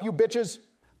fuck up, you bitches!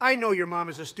 I know your mom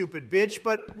is a stupid bitch,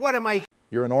 but what am I?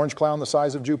 You're an orange clown the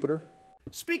size of Jupiter?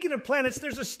 Speaking of planets,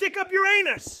 there's a stick up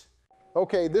Uranus!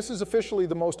 Okay, this is officially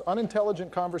the most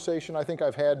unintelligent conversation I think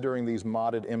I've had during these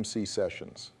modded MC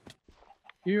sessions.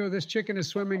 Ew, this chicken is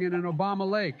swimming in an Obama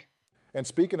lake. And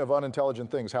speaking of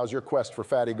unintelligent things, how's your quest for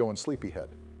Fatty going sleepyhead?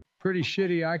 Pretty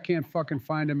shitty. I can't fucking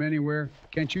find him anywhere.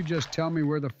 Can't you just tell me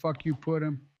where the fuck you put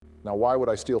him? Now, why would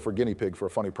I steal for guinea pig for a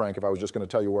funny prank if I was just going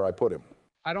to tell you where I put him?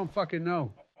 I don't fucking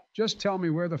know. Just tell me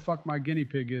where the fuck my guinea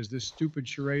pig is. This stupid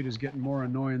charade is getting more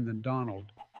annoying than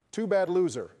Donald. Too bad,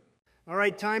 loser. All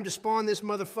right, time to spawn this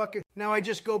motherfucker. Now I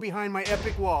just go behind my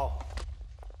epic wall.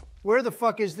 Where the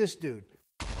fuck is this dude?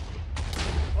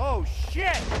 Oh,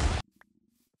 shit!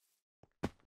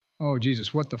 Oh,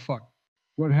 Jesus, what the fuck?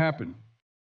 What happened?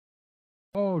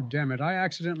 Oh, damn it, I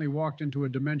accidentally walked into a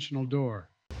dimensional door.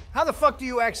 How the fuck do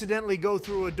you accidentally go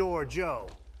through a door, Joe?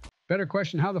 Better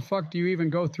question, how the fuck do you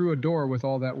even go through a door with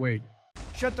all that weight?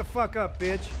 Shut the fuck up,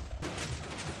 bitch.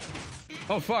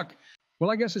 Oh, fuck.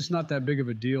 Well, I guess it's not that big of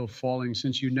a deal falling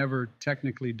since you never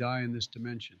technically die in this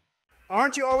dimension.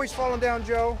 Aren't you always falling down,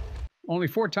 Joe? Only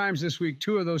 4 times this week.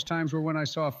 2 of those times were when I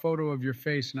saw a photo of your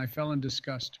face and I fell in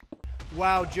disgust.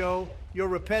 Wow, Joe, your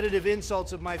repetitive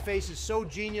insults of my face is so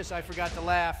genius I forgot to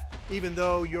laugh, even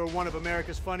though you're one of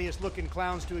America's funniest looking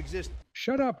clowns to exist.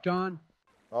 Shut up, Don.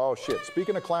 Oh, shit.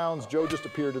 Speaking of clowns, Joe just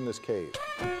appeared in this cave.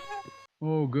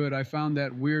 Oh, good. I found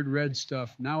that weird red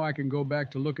stuff. Now I can go back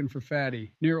to looking for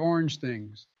Fatty. Near orange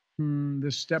things.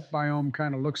 This step biome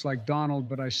kind of looks like Donald,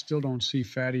 but I still don't see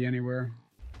Fatty anywhere.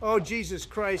 Oh, Jesus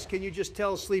Christ, can you just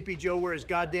tell Sleepy Joe where his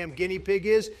goddamn guinea pig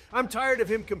is? I'm tired of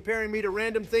him comparing me to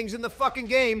random things in the fucking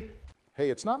game. Hey,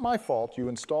 it's not my fault you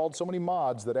installed so many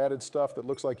mods that added stuff that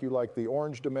looks like you like the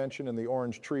orange dimension and the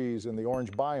orange trees and the orange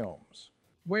biomes.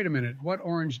 Wait a minute. What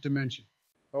orange dimension?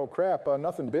 Oh, crap.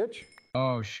 Nothing, bitch.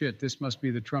 Oh, shit. This must be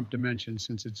the Trump dimension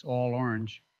since it's all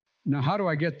orange. Now, how do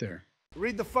I get there?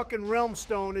 Read the fucking realm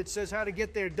stone. It says how to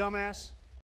get there, dumbass.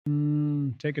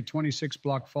 Take a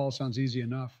 26-block fall sounds easy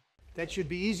enough. That should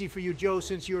be easy for you, Joe,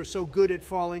 since you're so good at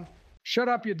falling. Shut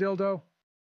up, you dildo.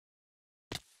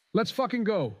 Let's fucking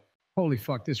go. Holy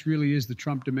fuck, this really is the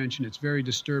Trump dimension. It's very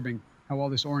disturbing how all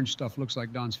this orange stuff looks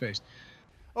like Don's face.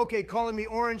 Okay, calling me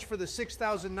orange for the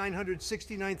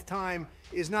 6,969th time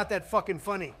is not that fucking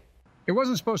funny. It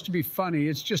wasn't supposed to be funny.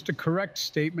 It's just a correct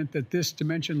statement that this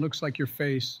dimension looks like your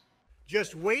face.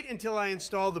 Just wait until I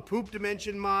install the poop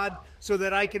dimension mod so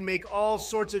that I can make all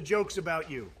sorts of jokes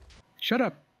about you. Shut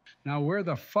up. Now, where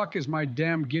the fuck is my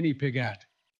damn guinea pig at?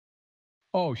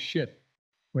 Oh, shit.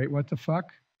 Wait, what the fuck?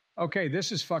 Okay,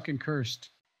 this is fucking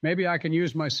cursed. Maybe I can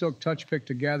use my silk touch pick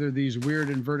to gather these weird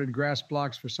inverted grass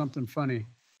blocks for something funny.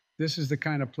 This is the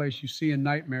kind of place you see in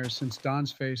nightmares since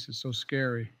Don's face is so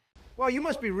scary. Well, you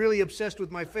must be really obsessed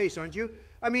with my face, aren't you?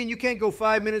 I mean, you can't go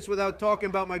 5 minutes without talking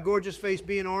about my gorgeous face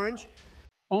being orange.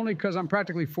 Only because I'm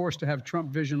practically forced to have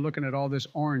Trump vision looking at all this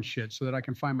orange shit so that I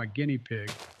can find my guinea pig.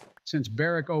 Since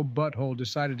Barrack O. Butthole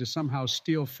decided to somehow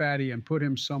steal Fatty and put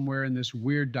him somewhere in this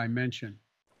weird dimension.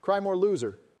 Cry more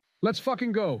loser. Let's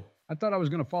fucking go. I thought I was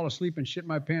going to fall asleep and shit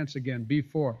my pants again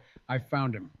before I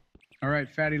found him. All right,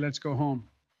 Fatty, let's go home.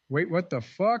 Wait, what the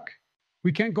fuck?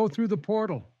 We can't go through the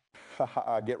portal.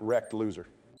 Haha, get wrecked, loser.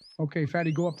 Okay,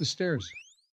 Fatty, go up the stairs.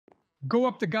 Go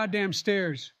up the goddamn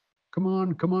stairs. Come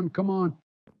on, come on, come on.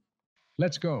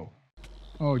 Let's go.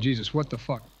 Oh, Jesus, what the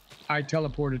fuck? I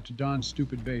teleported to Don's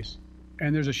stupid base.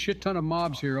 And there's a shit ton of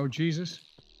mobs here, oh, Jesus.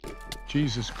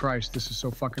 Jesus Christ, this is so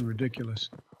fucking ridiculous.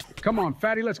 Come on,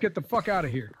 Fatty, let's get the fuck out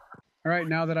of here. All right,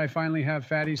 now that I finally have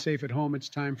Fatty safe at home, it's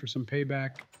time for some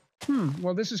payback.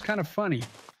 Well, this is kind of funny.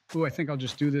 Ooh, I think I'll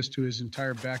just do this to his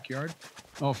entire backyard.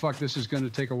 Oh, fuck, this is gonna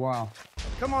take a while.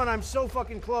 Come on, I'm so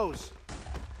fucking close.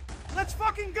 Let's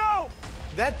fucking go!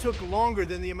 That took longer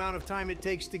than the amount of time it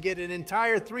takes to get an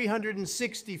entire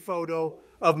 360 photo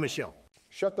of Michelle.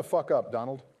 Shut the fuck up,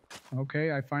 Donald.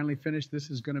 Okay, I finally finished. This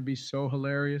is gonna be so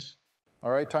hilarious.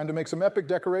 All right, time to make some epic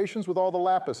decorations with all the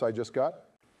lapis I just got.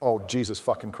 Oh, Jesus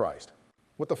fucking Christ.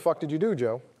 What the fuck did you do,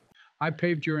 Joe? I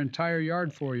paved your entire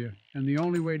yard for you, and the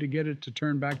only way to get it to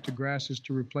turn back to grass is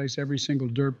to replace every single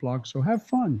dirt block, so have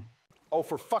fun. Oh,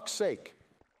 for fuck's sake.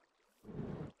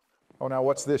 Oh, now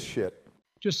what's this shit?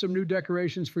 Just some new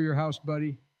decorations for your house,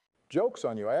 buddy. Joke's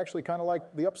on you. I actually kind of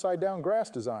like the upside-down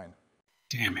grass design.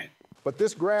 Damn it. But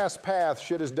this grass path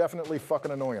shit is definitely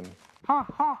fucking annoying. Ha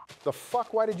ha. The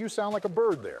fuck? Why did you sound like a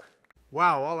bird there?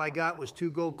 Wow, all I got was 2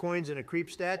 gold coins and a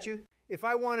creep statue? If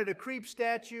I wanted a creep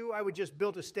statue, I would just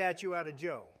build a statue out of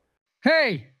Joe.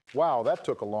 Hey! Wow, that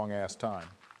took a long-ass time.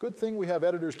 Good thing we have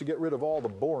editors to get rid of all the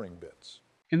boring bits.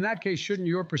 In that case, shouldn't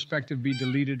your perspective be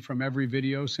deleted from every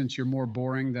video since you're more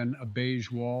boring than a beige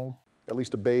wall? At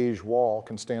least a beige wall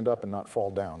can stand up and not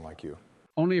fall down like you.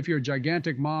 Only if your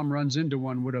gigantic mom runs into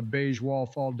one would a beige wall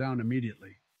fall down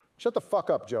immediately. Shut the fuck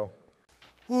up, Joe.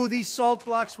 Ooh, these salt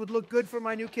blocks would look good for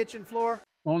my new kitchen floor.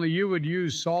 Only you would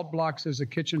use salt blocks as a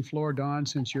kitchen floor, Don,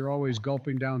 since you're always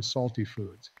gulping down salty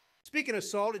foods. Speaking of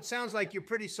salt, it sounds like you're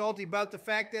pretty salty about the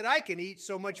fact that I can eat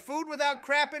so much food without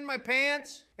crapping my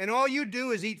pants. And all you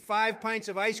do is eat 5 pints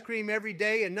of ice cream every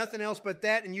day and nothing else but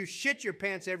that, and you shit your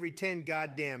pants every 10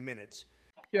 goddamn minutes.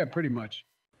 Yeah, pretty much.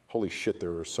 Holy shit,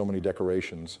 there are so many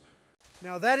decorations.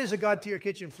 Now that is a god-tier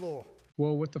kitchen floor.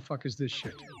 Whoa, what the fuck is this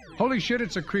shit? Holy shit,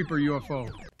 it's a creeper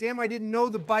UFO. Damn, I didn't know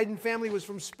the Biden family was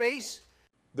from space.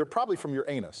 They're probably from your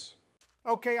anus.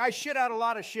 Okay, I shit out a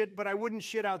lot of shit, but I wouldn't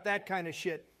shit out that kind of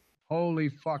shit. Holy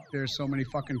fuck, there's so many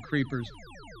fucking creepers.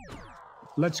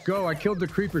 Let's go, I killed the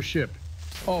creeper ship.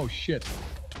 Oh, shit.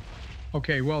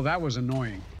 Okay, well, that was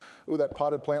annoying. Ooh, that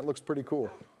potted plant looks pretty cool.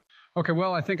 Okay,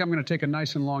 well, I think I'm gonna take a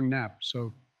nice and long nap,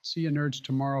 so see you nerds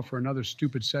tomorrow for another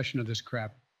stupid session of this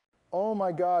crap. Oh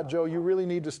my God, Joe, you really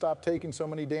need to stop taking so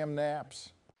many damn naps.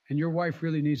 And your wife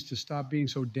really needs to stop being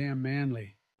so damn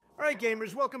manly. All right,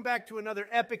 gamers, welcome back to another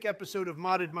epic episode of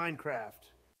Modded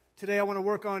Minecraft. Today I want to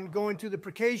work on going to the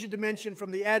Precausia dimension from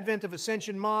the Advent of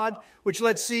Ascension mod, which,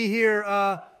 let's see here,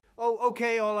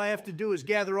 okay, all I have to do is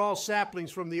gather all saplings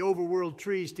from the overworld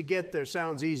trees to get there.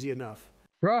 Sounds easy enough.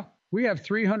 Bruh, we have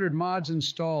 300 mods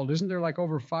installed. Isn't there like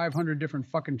over 500 different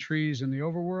fucking trees in the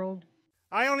overworld?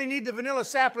 I only need the vanilla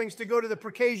saplings to go to the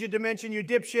Precausia dimension, you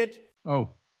dipshit. Oh.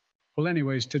 Well,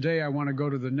 anyways, today I want to go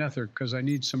to the Nether because I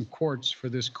need some quartz for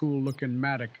this cool-looking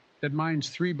mattock that mines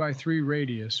 3x3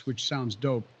 radius, which sounds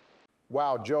dope.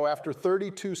 Wow, Joe, after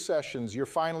 32 sessions, you're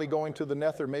finally going to the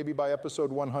Nether. Maybe by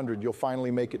episode 100, you'll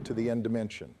finally make it to the end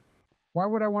dimension. Why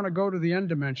would I want to go to the end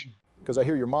dimension? Because I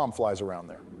hear your mom flies around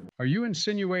there. Are you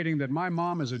insinuating that my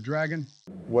mom is a dragon?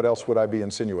 What else would I be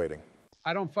insinuating?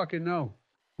 I don't fucking know.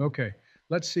 Okay.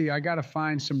 Let's see, I gotta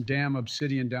find some damn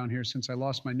obsidian down here since I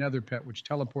lost my nether pet, which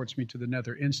teleports me to the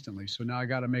nether instantly, so now I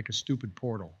gotta make a stupid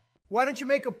portal. Why don't you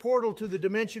make a portal to the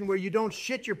dimension where you don't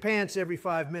shit your pants every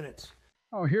 5 minutes?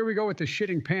 Oh, here we go with the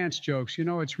shitting pants jokes. You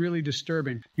know, it's really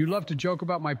disturbing. You love to joke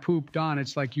about my poop, Don.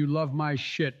 It's like you love my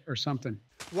shit or something.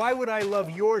 Why would I love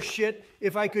your shit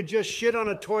if I could just shit on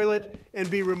a toilet and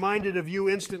be reminded of you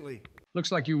instantly?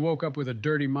 Looks like you woke up with a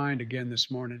dirty mind again this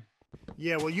morning.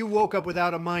 Yeah, well, you woke up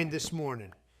without a mind this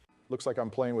morning. Looks like I'm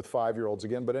playing with 5-year-olds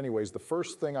again, but anyways, the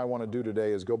first thing I want to do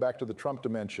today is go back to the Trump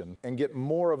dimension and get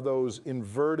more of those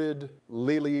inverted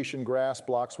Liliation grass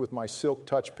blocks with my silk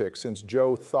touch pick, since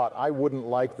Joe thought I wouldn't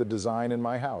like the design in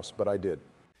my house, but I did.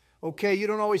 Okay, you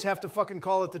don't always have to fucking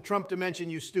call it the Trump dimension,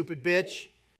 you stupid bitch.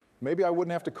 Maybe I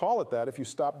wouldn't have to call it that if you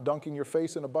stopped dunking your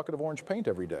face in a bucket of orange paint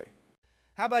every day.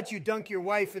 How about you dunk your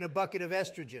wife in a bucket of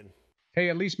estrogen? Hey,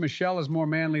 at least Michelle is more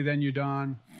manly than you,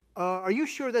 Don. Are you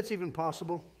sure that's even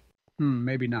possible?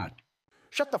 Maybe not.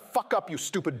 Shut the fuck up, you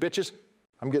stupid bitches.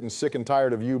 I'm getting sick and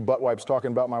tired of you buttwipes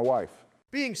talking about my wife.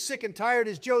 Being sick and tired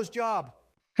is Joe's job.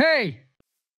 Hey!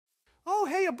 Oh,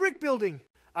 hey, a brick building.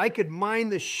 I could mine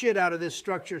the shit out of this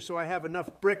structure so I have enough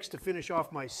bricks to finish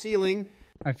off my ceiling.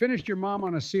 I finished your mom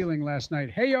on a ceiling last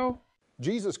night. Hey, yo!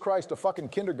 Jesus Christ, a fucking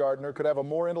kindergartner could have a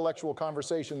more intellectual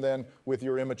conversation than with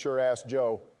your immature ass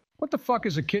Joe. What the fuck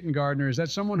is a kitten gardener? Is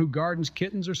that someone who gardens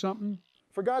kittens or something?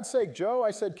 For God's sake, Joe, I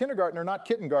said kindergartner, not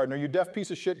kitten gardener. You deaf piece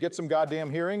of shit, get some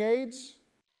goddamn hearing aids?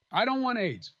 I don't want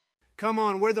AIDS. Come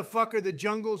on, where the fuck are the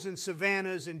jungles and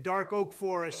savannas and dark oak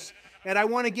forests? And I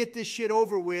want to get this shit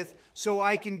over with so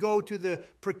I can go to the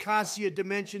Precausia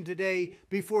dimension today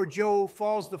before Joe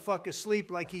falls the fuck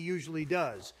asleep like he usually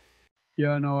does.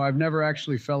 Yeah, no, I've never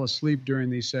actually fell asleep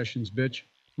during these sessions, bitch.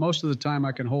 Most of the time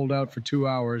I can hold out for 2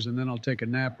 hours and then I'll take a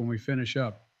nap when we finish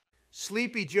up.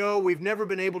 Sleepy Joe, we've never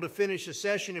been able to finish a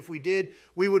session. If we did,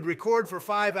 we would record for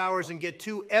 5 hours and get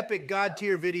 2 epic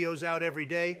God-tier videos out every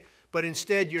day. But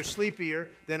instead, you're sleepier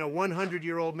than a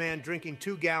 100-year-old man drinking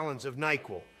 2 gallons of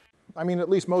NyQuil. I mean, at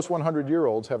least most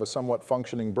 100-year-olds have a somewhat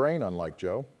functioning brain, unlike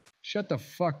Joe. Shut the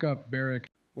fuck up, Barrick.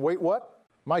 Wait, what?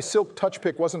 My silk touch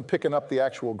pick wasn't picking up the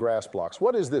actual grass blocks.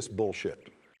 What is this bullshit?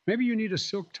 Maybe you need a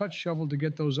silk touch shovel to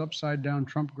get those upside-down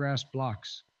Trump grass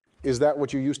blocks. Is that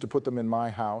what you used to put them in my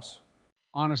house?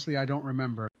 Honestly, I don't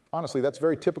remember. Honestly, that's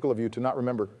very typical of you to not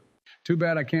remember. Too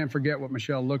bad I can't forget what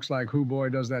Michelle looks like. Who boy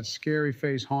does that scary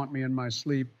face haunt me in my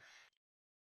sleep.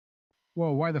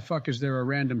 Whoa, why the fuck is there a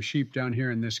random sheep down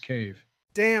here in this cave?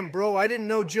 Damn, bro, I didn't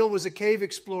know Jill was a cave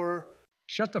explorer.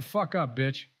 Shut the fuck up,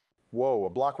 bitch. Whoa, a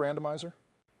block randomizer?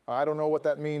 I don't know what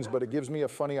that means, but it gives me a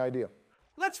funny idea.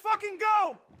 Let's fucking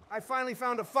go! I finally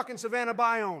found a fucking savanna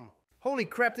biome. Holy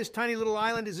crap, this tiny little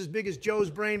island is as big as Joe's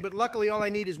brain, but luckily all I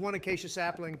need is 1 acacia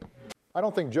sapling. I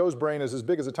don't think Joe's brain is as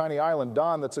big as a tiny island.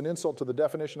 Don, that's an insult to the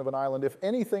definition of an island. If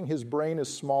anything, his brain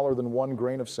is smaller than 1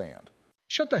 grain of sand.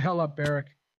 Shut the hell up, Barrick.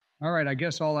 All right, I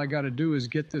guess all I gotta do is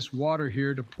get this water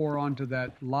here to pour onto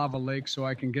that lava lake so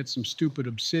I can get some stupid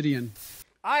obsidian.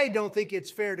 I don't think it's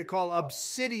fair to call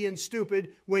obsidian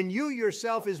stupid when you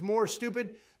yourself is more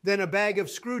stupid than a bag of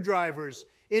screwdrivers.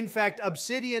 In fact,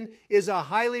 obsidian is a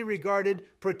highly regarded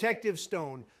protective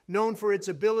stone, known for its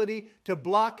ability to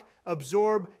block,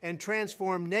 absorb, and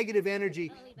transform negative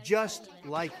energy just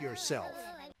like yourself.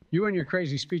 You and your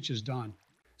crazy speeches, Don.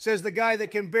 Says the guy that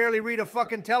can barely read a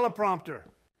fucking teleprompter.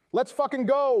 Let's fucking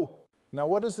go! Now,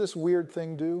 what does this weird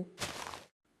thing do?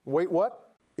 Wait,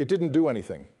 what? It didn't do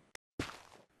anything.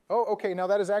 Oh, okay, now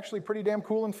that is actually pretty damn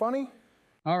cool and funny.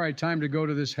 All right, time to go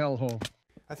to this hellhole.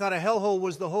 I thought a hellhole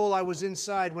was the hole I was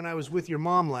inside when I was with your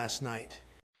mom last night.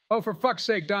 Oh, for fuck's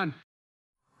sake, Don.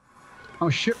 Oh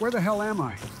shit, where the hell am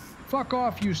I? Fuck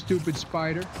off, you stupid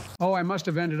spider. Oh, I must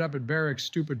have ended up at Barrick's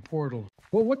stupid portal.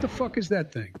 Well, what the fuck is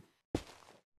that thing?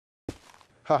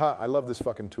 Haha, I love this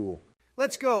fucking tool.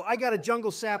 Let's go. I got a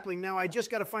jungle sapling now. I just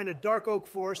got to find a dark oak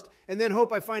forest and then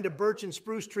hope I find a birch and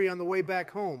spruce tree on the way back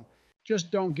home.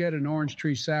 Just don't get an orange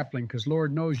tree sapling, because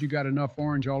Lord knows you got enough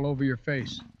orange all over your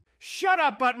face. Shut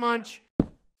up, butt munch!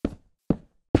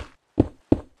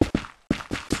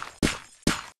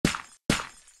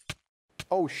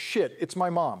 Oh shit, it's my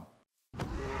mom.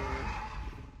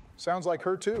 Sounds like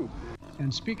her too.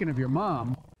 And speaking of your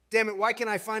mom... Damn it, why can't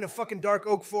I find a fucking dark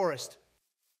oak forest?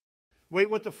 Wait,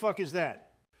 what the fuck is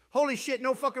that? Holy shit,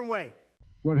 no fucking way.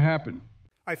 What happened?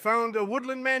 I found a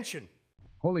woodland mansion.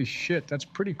 Holy shit, that's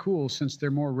pretty cool since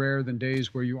they're more rare than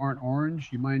days where you aren't orange.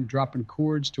 You mind dropping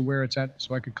chords to where it's at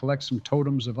so I could collect some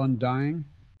totems of undying?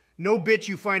 No bitch,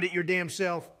 you find it your damn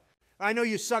self. I know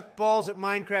you suck balls at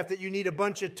Minecraft that you need a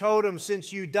bunch of totems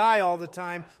since you die all the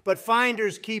time, but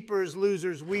finders, keepers,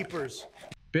 losers, weepers.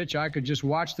 Bitch, I could just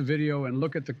watch the video and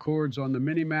look at the chords on the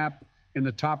mini-map in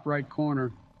the top right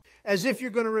corner. As if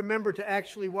you're going to remember to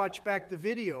actually watch back the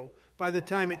video by the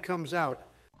time it comes out.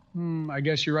 I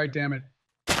guess you're right, damn it.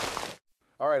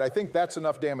 All right, I think that's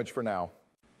enough damage for now.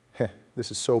 This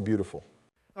is so beautiful.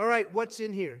 All right, what's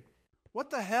in here?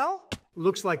 What the hell?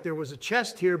 Looks like there was a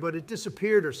chest here, but it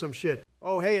disappeared or some shit.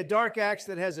 Oh, hey, a dark axe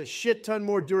that has a shit ton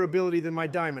more durability than my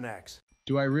diamond axe.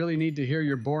 Do I really need to hear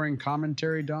your boring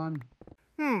commentary, Don?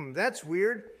 That's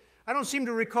weird. I don't seem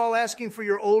to recall asking for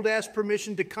your old-ass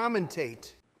permission to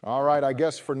commentate. All right, I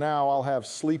guess for now I'll have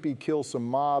Sleepy kill some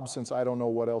mobs since I don't know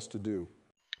what else to do.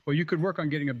 Well, you could work on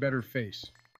getting a better face.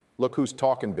 Look who's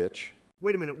talking, bitch.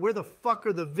 Wait a minute, where the fuck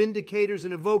are the Vindicators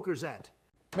and Evokers at?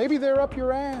 Maybe they're up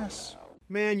your ass.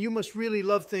 Man, you must really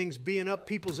love things being up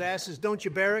people's asses, don't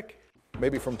you, Barrick?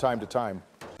 Maybe from time to time.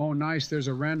 Oh, nice. There's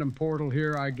a random portal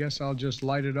here. I guess I'll just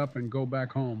light it up and go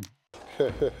back home.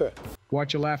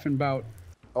 What you laughing about?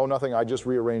 Oh, nothing. I just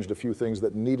rearranged a few things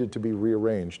that needed to be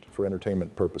rearranged for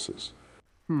entertainment purposes.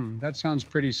 That sounds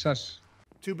pretty sus.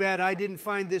 Too bad I didn't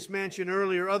find this mansion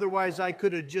earlier. Otherwise, I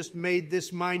could have just made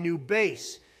this my new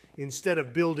base instead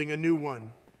of building a new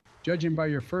one. Judging by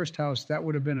your first house, that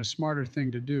would have been a smarter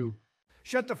thing to do.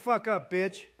 Shut the fuck up,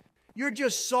 bitch. You're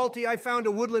just salty I found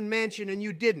a woodland mansion and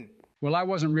you didn't. Well, I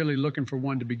wasn't really looking for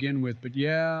one to begin with, but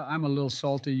yeah, I'm a little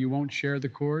salty you won't share the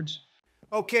chords.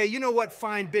 Okay, you know what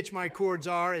fine bitch my chords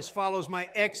are as follows. My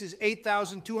X is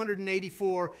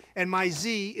 8,284 and my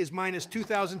Z is minus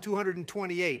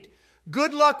 2,228.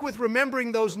 Good luck with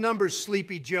remembering those numbers,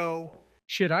 Sleepy Joe.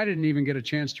 Shit, I didn't even get a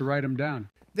chance to write them down.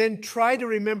 Then try to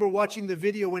remember watching the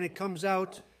video when it comes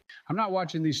out. I'm not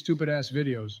watching these stupid-ass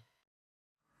videos.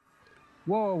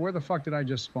 Whoa, where the fuck did I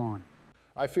just spawn?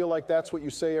 I feel like that's what you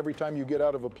say every time you get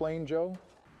out of a plane, Joe.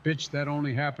 Bitch, that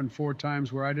only happened 4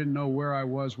 times where I didn't know where I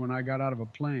was when I got out of a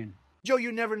plane. Joe,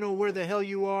 you never know where the hell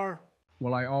you are.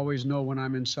 Well, I always know when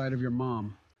I'm inside of your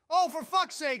mom. Oh, for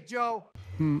fuck's sake, Joe.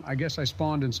 I guess I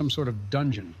spawned in some sort of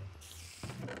dungeon.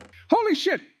 Holy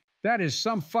shit! That is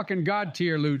some fucking god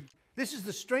tier loot. This is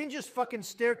the strangest fucking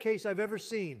staircase I've ever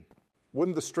seen.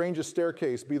 Wouldn't the strangest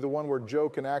staircase be the one where Joe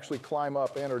can actually climb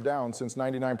up and or down, since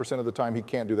 99% of the time he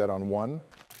can't do that on one?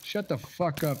 Shut the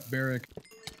fuck up, Barrick.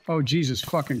 Oh, Jesus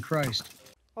fucking Christ.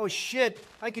 Oh shit,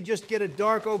 I could just get a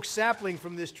dark oak sapling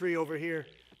from this tree over here.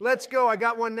 Let's go, I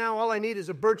got one now. All I need is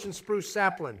a birch and spruce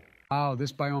sapling. Wow,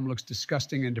 this biome looks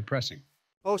disgusting and depressing.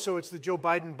 Oh, so it's the Joe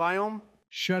Biden biome?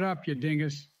 Shut up, you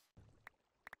dingus.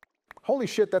 Holy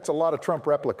shit, that's a lot of Trump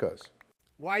replicas.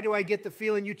 Why do I get the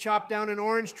feeling you chopped down an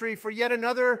orange tree for yet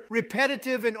another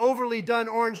repetitive and overly done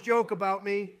orange joke about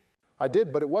me? I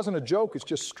did, but it wasn't a joke. It's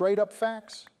just straight up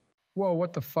facts. Whoa,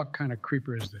 what the fuck kind of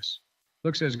creeper is this?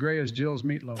 Looks as gray as Jill's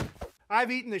meatloaf.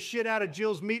 I've eaten the shit out of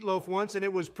Jill's meatloaf once and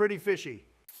it was pretty fishy.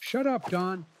 Shut up,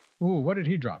 Don. Ooh, what did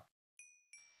he drop?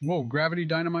 Whoa, gravity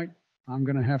dynamite? I'm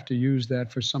gonna have to use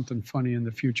that for something funny in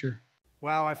the future.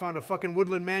 Wow, I found a fucking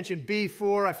woodland mansion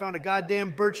B4. I found a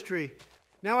goddamn birch tree.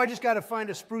 Now I just gotta find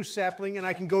a spruce sapling and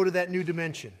I can go to that new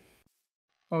dimension.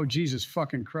 Oh, Jesus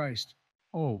fucking Christ.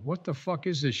 Oh, what the fuck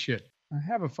is this shit? I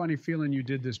have a funny feeling you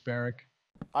did this, Barrick.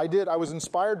 I did. I was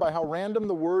inspired by how random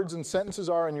the words and sentences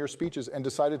are in your speeches and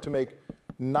decided to make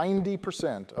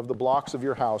 90% of the blocks of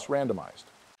your house randomized.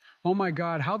 Oh my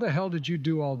God, how the hell did you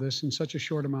do all this in such a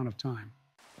short amount of time?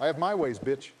 I have my ways,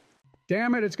 bitch.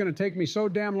 Damn it, it's gonna take me so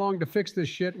damn long to fix this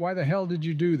shit. Why the hell did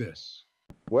you do this?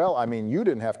 Well, I mean, you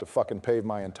didn't have to fucking pave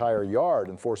my entire yard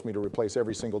and force me to replace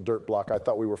every single dirt block. I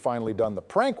thought we were finally done the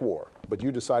prank war, but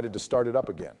you decided to start it up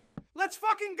again. Let's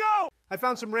fucking go! I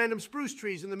found some random spruce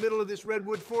trees in the middle of this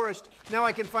redwood forest. Now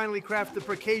I can finally craft the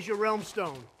Percasia Realm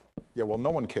Stone. Yeah, well,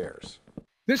 no one cares.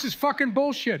 This is fucking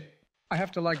bullshit. I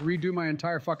have to, like, redo my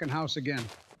entire fucking house again.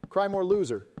 Cry more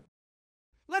loser.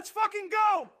 Let's fucking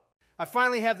go! I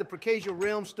finally have the Percasia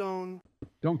Realm Stone.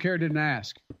 Don't care, didn't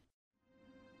ask.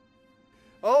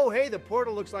 Oh, hey, the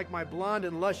portal looks like my blonde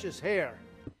and luscious hair.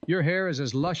 Your hair is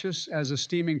as luscious as a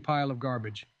steaming pile of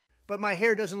garbage. But my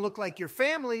hair doesn't look like your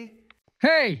family.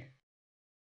 Hey!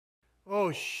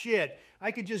 Oh, shit.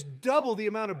 I could just double the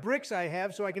amount of bricks I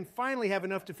have so I can finally have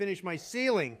enough to finish my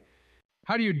ceiling.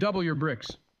 How do you double your bricks?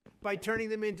 By turning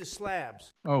them into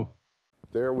slabs. Oh.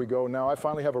 There we go. Now I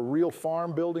finally have a real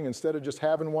farm building instead of just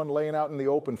having one laying out in the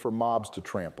open for mobs to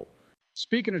trample.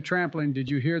 Speaking of trampling, did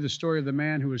you hear the story of the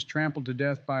man who was trampled to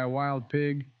death by a wild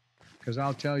pig? Because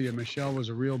I'll tell you, Michelle was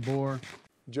a real bore.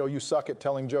 Joe, you suck at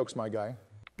telling jokes, my guy.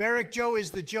 Barrack Joe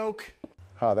is the joke.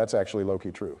 That's actually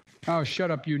low-key true. Oh,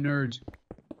 shut up, you nerds.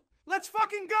 Let's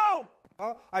fucking go!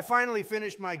 Oh, I finally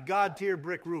finished my god-tier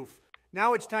brick roof.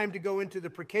 Now it's time to go into the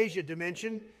Percasia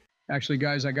dimension. Actually,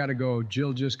 guys, I gotta go.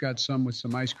 Jill just got some with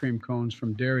some ice cream cones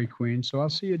from Dairy Queen, so I'll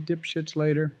see you dipshits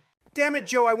later. Damn it,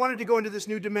 Joe, I wanted to go into this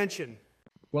new dimension.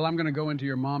 Well, I'm gonna go into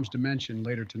your mom's dimension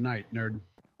later tonight, nerd.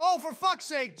 Oh, for fuck's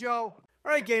sake, Joe!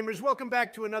 All right, gamers, welcome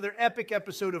back to another epic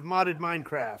episode of Modded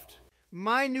Minecraft.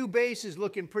 My new base is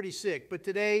looking pretty sick, but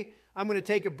today I'm going to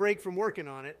take a break from working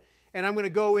on it, and I'm going to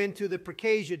go into the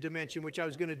Percasia dimension, which I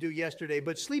was going to do yesterday,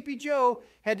 but Sleepy Joe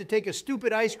had to take a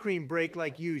stupid ice cream break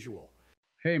like usual.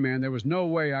 Hey, man, there was no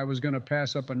way I was gonna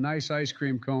pass up a nice ice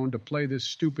cream cone to play this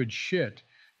stupid shit.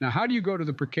 Now, how do you go to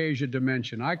the Percasia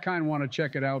dimension? I kind of want to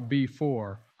check it out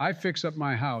before I fix up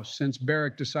my house, since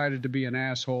Barrack decided to be an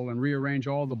asshole and rearrange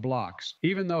all the blocks,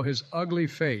 even though his ugly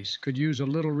face could use a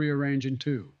little rearranging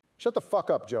too. Shut the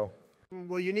fuck up, Joe.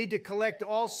 Well, you need to collect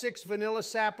all 6 vanilla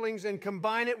saplings and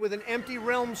combine it with an empty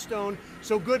realm stone,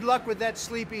 so good luck with that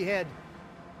sleepy head.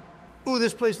 Ooh,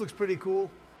 this place looks pretty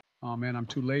cool. Oh, man, I'm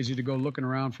too lazy to go looking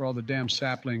around for all the damn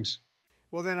saplings.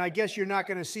 Well, then I guess you're not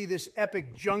going to see this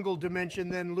epic jungle dimension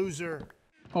then, loser.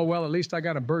 Oh, well, at least I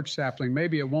got a birch sapling.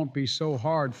 Maybe it won't be so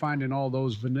hard finding all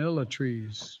those vanilla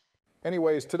trees.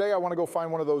 Anyways, today I want to go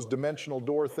find one of those dimensional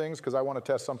door things because I want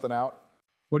to test something out.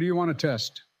 What do you want to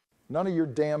test? None of your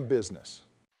damn business.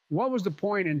 What was the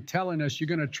point in telling us you're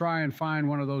going to try and find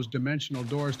one of those dimensional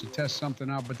doors to test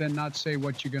something out, but then not say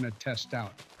what you're going to test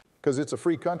out? Because it's a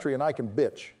free country and I can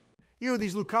bitch.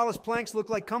 These Lucalis planks look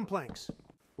like cum planks.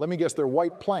 Let me guess, they're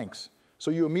white planks.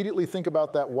 So you immediately think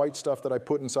about that white stuff that I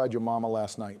put inside your mama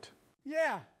last night.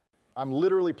 Yeah. I'm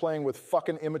literally playing with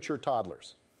fucking immature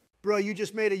toddlers. Bro, you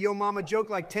just made a yo mama joke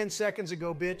like 10 seconds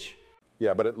ago, bitch.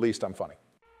 Yeah, but at least I'm funny.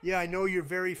 Yeah, I know you're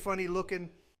very funny looking.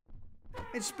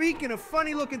 And speaking of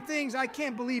funny looking things, I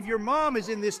can't believe your mom is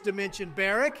in this dimension,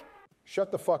 Barrack.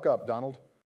 Shut the fuck up, Donald.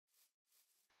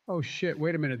 Oh, shit,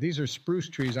 wait a minute. These are spruce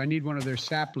trees. I need one of their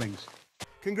saplings.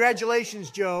 Congratulations,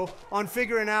 Joe, on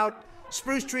figuring out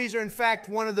spruce trees are in fact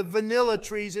one of the vanilla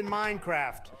trees in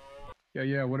Minecraft.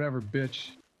 Yeah, whatever,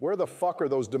 bitch. Where the fuck are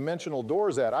those dimensional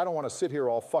doors at? I don't want to sit here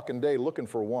all fucking day looking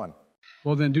for one.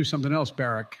 Well, then do something else,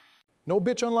 Barrack. No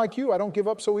bitch unlike you, I don't give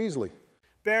up so easily.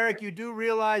 Barrack, you do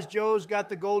realize Joe's got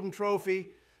the golden trophy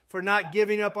for not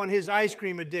giving up on his ice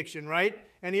cream addiction, right?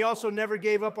 And he also never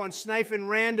gave up on sniping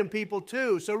random people,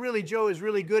 too. So really, Joe is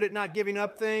really good at not giving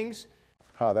up things.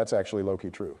 That's actually low-key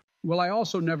true. Well, I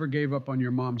also never gave up on your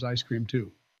mom's ice cream,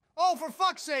 too. Oh, for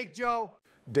fuck's sake, Joe!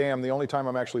 Damn, the only time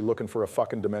I'm actually looking for a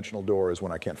fucking dimensional door is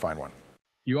when I can't find one.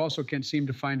 You also can't seem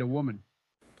to find a woman.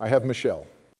 I have Michelle.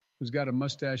 Who's got a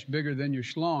mustache bigger than your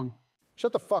schlong.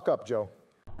 Shut the fuck up, Joe.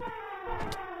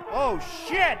 Oh,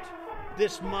 shit!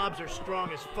 This mobs are strong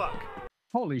as fuck.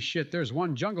 Holy shit, there's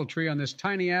one jungle tree on this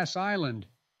tiny-ass island.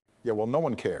 Yeah, well, no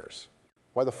one cares.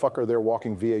 Why the fuck are there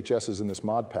walking VHSs in this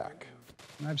mod pack?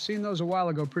 I've seen those a while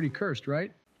ago, pretty cursed,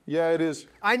 right? Yeah, it is.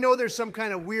 I know there's some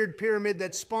kind of weird pyramid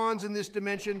that spawns in this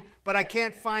dimension, but I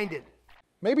can't find it.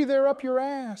 Maybe they're up your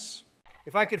ass.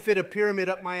 If I could fit a pyramid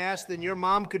up my ass, then your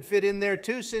mom could fit in there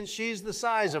too, since she's the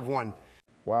size of one.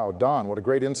 Wow, Don, what a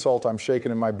great insult. I'm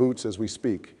shaking in my boots as we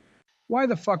speak. Why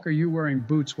the fuck are you wearing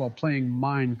boots while playing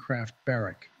Minecraft,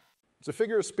 Barrack? It's a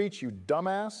figure of speech, you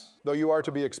dumbass. Though you are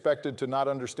to be expected to not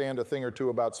understand a thing or two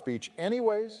about speech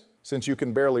anyways, since you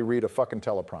can barely read a fucking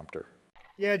teleprompter.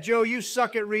 Yeah, Joe, you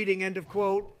suck at reading, end of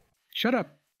quote. Shut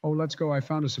up. Oh, let's go. I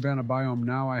found a savanna biome.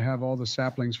 Now I have all the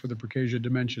saplings for the Percasia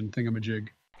dimension thingamajig.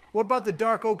 What about the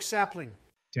dark oak sapling?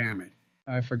 Damn it.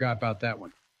 I forgot about that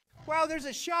one. Wow, there's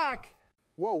a shock.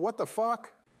 Whoa, what the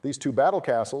fuck? These two battle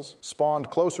castles spawned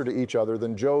closer to each other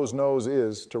than Joe's nose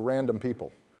is to random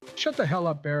people. Shut the hell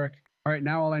up, Barrick. All right,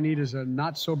 now all I need is a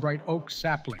not-so-bright oak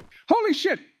sapling. Holy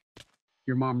shit!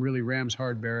 Your mom really rams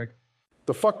hard, Barrick.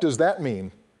 The fuck does that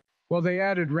mean? Well, they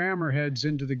added rammer heads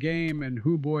into the game, and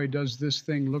who boy does this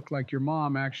thing look like your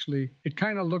mom, actually. It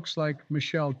kind of looks like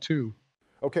Michelle, too.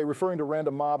 Okay, referring to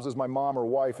random mobs as my mom or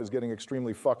wife is getting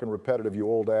extremely fucking repetitive, you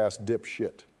old-ass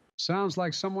dipshit. Sounds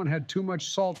like someone had too much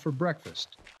salt for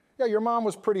breakfast. Yeah, your mom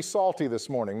was pretty salty this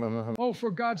morning. Oh,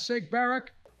 for God's sake,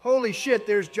 Barrick. Holy shit,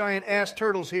 there's giant ass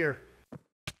turtles here.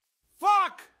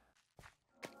 Fuck!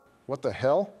 What the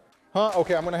hell? Huh?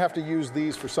 Okay, I'm gonna have to use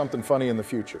these for something funny in the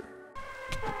future.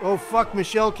 Oh fuck,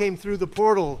 Michelle came through the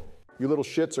portal. You little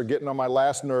shits are getting on my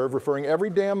last nerve, referring every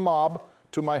damn mob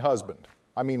to my husband.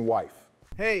 I mean wife.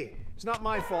 Hey, it's not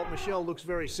my fault Michelle looks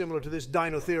very similar to this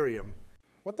Dinotherium.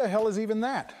 What the hell is even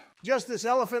that? Just this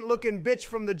elephant-looking bitch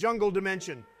from the jungle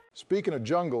dimension. Speaking of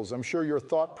jungles, I'm sure your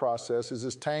thought process is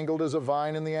as tangled as a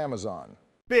vine in the Amazon.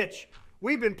 Bitch,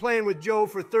 we've been playing with Joe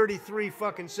for 33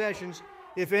 fucking sessions.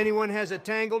 If anyone has a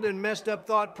tangled and messed up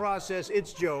thought process,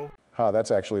 it's Joe. Ha,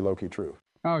 that's actually low-key true.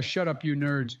 Oh, shut up, you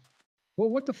nerds. Well,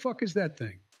 what the fuck is that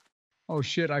thing? Oh,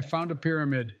 shit, I found a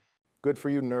pyramid. Good for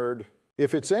you, nerd.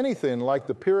 If it's anything like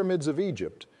the pyramids of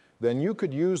Egypt, then you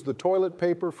could use the toilet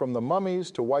paper from the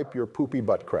mummies to wipe your poopy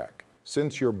butt crack,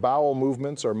 since your bowel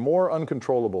movements are more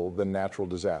uncontrollable than natural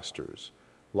disasters,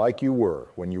 like you were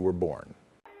when you were born.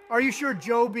 Are you sure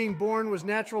Joe being born was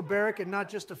natural, Barrick, and not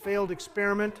just a failed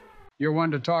experiment? You're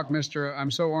one to talk, mister. I'm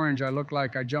so orange I look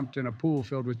like I jumped in a pool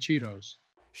filled with Cheetos.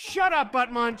 Shut up,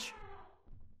 butt munch!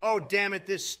 Oh, damn it,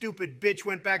 this stupid bitch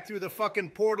went back through the fucking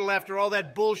portal after all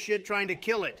that bullshit trying to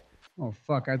kill it. Oh,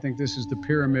 fuck, I think this is the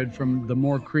pyramid from the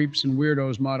More Creeps and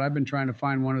Weirdos mod. I've been trying to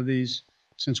find one of these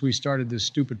since we started this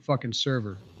stupid fucking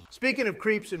server. Speaking of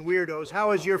creeps and weirdos,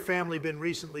 how has your family been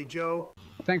recently, Joe?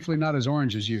 Thankfully not as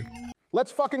orange as you.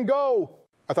 Let's fucking go!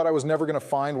 I thought I was never gonna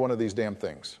find one of these damn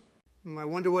things. I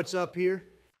wonder what's up here.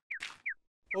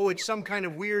 Oh, it's some kind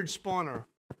of weird spawner.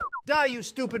 Die, you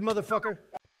stupid motherfucker!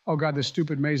 Oh, God, this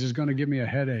stupid maze is gonna give me a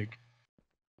headache.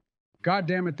 God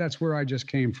damn it, that's where I just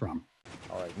came from.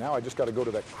 All right, now I just gotta go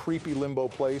to that creepy limbo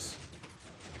place.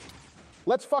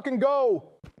 Let's fucking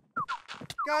go!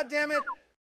 God damn it!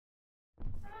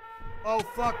 Oh,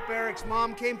 fuck, Barrick's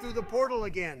mom came through the portal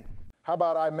again. How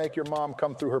about I make your mom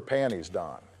come through her panties,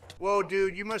 Don? Whoa,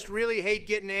 dude, you must really hate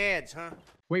getting ads, huh?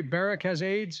 Wait, Barrick has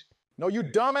AIDS? No, you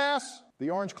dumbass! The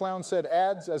orange clown said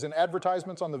ads, as in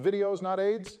advertisements on the videos, not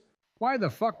AIDS. Why the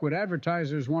fuck would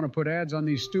advertisers want to put ads on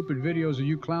these stupid videos of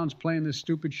you clowns playing this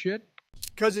stupid shit?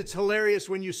 'Cause it's hilarious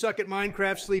when you suck at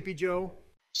Minecraft, Sleepy Joe.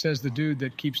 Says the dude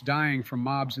that keeps dying from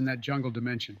mobs in that jungle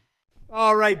dimension.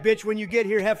 All right, bitch, when you get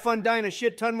here, have fun dying a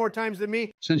shit ton more times than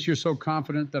me. Since you're so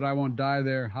confident that I won't die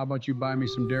there, how about you buy me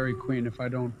some Dairy Queen if I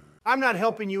don't? I'm not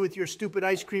helping you with your stupid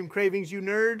ice cream cravings, you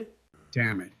nerd.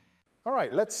 Damn it. All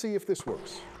right, let's see if this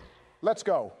works. Let's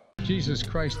go. Jesus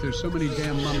Christ, there's so many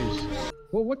damn mummies.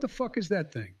 Well, what the fuck is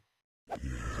that thing?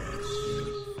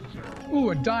 Ooh,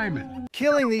 a diamond.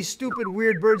 Killing these stupid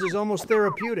weird birds is almost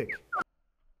therapeutic.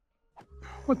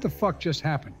 What the fuck just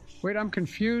happened? Wait, I'm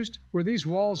confused. Were these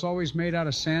walls always made out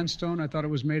of sandstone? I thought it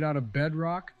was made out of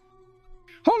bedrock.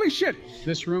 Holy shit!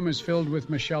 This room is filled with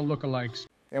Michelle lookalikes.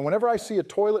 And whenever I see a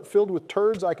toilet filled with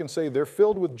turds, I can say they're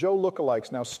filled with Joe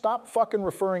lookalikes. Now stop fucking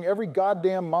referring every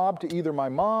goddamn mob to either my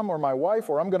mom or my wife,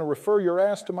 or I'm gonna refer your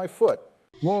ass to my foot.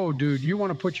 Whoa, dude, you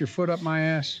want to put your foot up my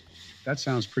ass? That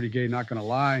sounds pretty gay, not gonna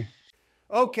lie.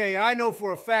 Okay, I know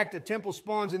for a fact a temple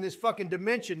spawns in this fucking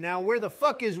dimension. Now, where the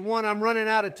fuck is one? I'm running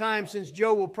out of time since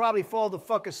Joe will probably fall the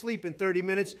fuck asleep in 30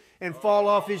 minutes and fall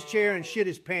off his chair and shit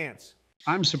his pants.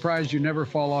 I'm surprised you never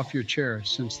fall off your chair,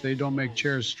 since they don't make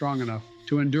chairs strong enough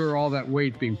to endure all that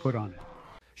weight being put on it.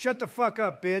 Shut the fuck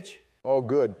up, bitch. Oh,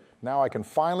 good. Now I can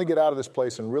finally get out of this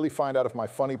place and really find out if my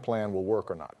funny plan will work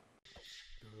or not.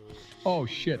 Oh,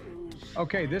 shit.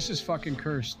 Okay, this is fucking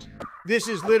cursed. This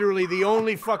is literally the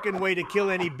only fucking way to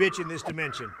kill any bitch in this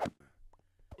dimension.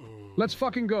 Let's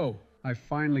fucking go. I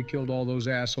finally killed all those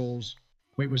assholes.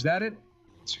 Wait, was that it?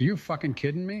 So you fucking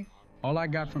kidding me? All I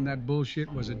got from that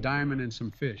bullshit was a diamond and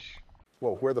some fish.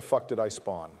 Whoa, where the fuck did I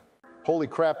spawn? Holy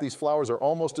crap, these flowers are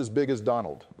almost as big as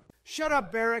Donald. Shut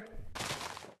up, Barrick.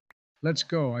 Let's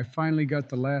go. I finally got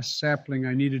the last sapling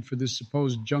I needed for this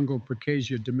supposed jungle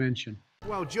Percasia dimension.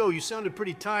 Wow, Joe, you sounded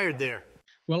pretty tired there.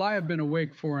 Well, I have been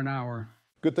awake for an hour.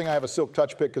 Good thing I have a silk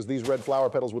touch pick, because these red flower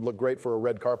petals would look great for a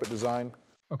red carpet design.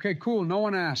 Okay, cool. No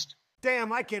one asked.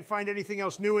 Damn, I can't find anything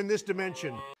else new in this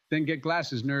dimension. Then get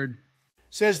glasses, nerd.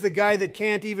 Says the guy that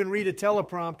can't even read a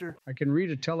teleprompter. I can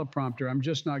read a teleprompter. I'm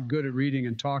just not good at reading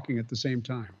and talking at the same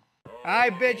time.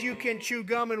 I bet you can chew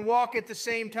gum and walk at the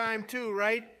same time too,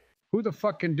 right? Who the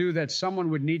fuck can do that? Someone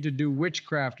would need to do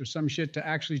witchcraft or some shit to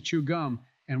actually chew gum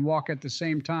and walk at the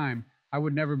same time. I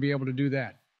would never be able to do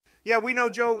that. Yeah, we know,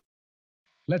 Joe.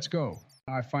 Let's go.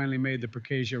 I finally made the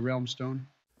Percasia Realm Stone.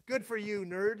 Good for you,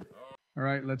 nerd. All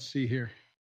right, let's see here.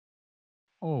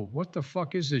 Oh, what the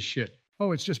fuck is this shit?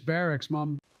 Oh, it's just barracks,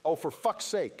 Mom. Oh, for fuck's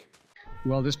sake.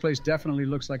 Well, this place definitely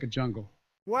looks like a jungle.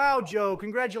 Wow, Joe,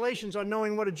 congratulations on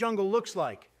knowing what a jungle looks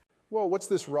like. Whoa, what's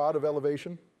this rod of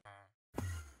elevation?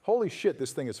 Holy shit,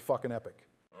 this thing is fucking epic.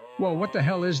 Whoa, what the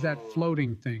hell is that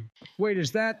floating thing? Wait,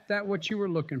 is that what you were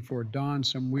looking for, Don?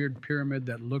 Some weird pyramid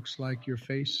that looks like your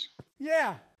face?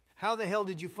 Yeah. How the hell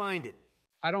did you find it?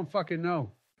 I don't fucking know.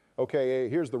 Okay,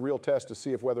 here's the real test to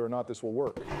see if whether or not this will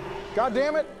work. God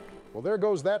damn it! Well, there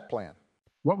goes that plan.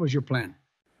 What was your plan?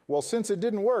 Well, since it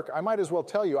didn't work, I might as well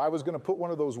tell you I was going to put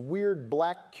one of those weird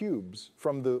black cubes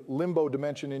from the limbo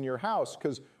dimension in your house,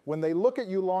 because when they look at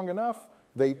you long enough,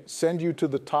 they send you to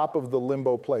the top of the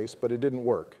limbo place, but it didn't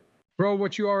work. Bro,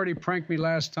 what you already pranked me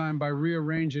last time by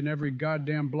rearranging every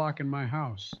goddamn block in my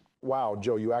house. Wow,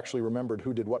 Joe, you actually remembered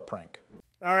who did what prank.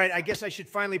 All right, I guess I should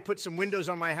finally put some windows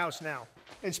on my house now.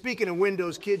 And speaking of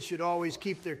windows, kids should always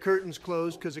keep their curtains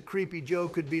closed because a creepy Joe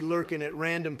could be lurking at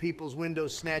random people's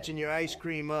windows snatching your ice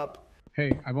cream up.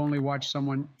 Hey, I've only watched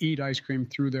someone eat ice cream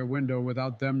through their window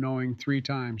without them knowing 3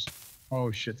 times.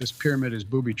 Oh shit, this pyramid is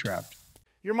booby-trapped.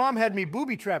 Your mom had me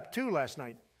booby-trapped too last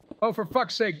night. Oh, for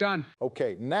fuck's sake, Don.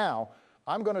 Okay, now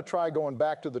I'm going to try going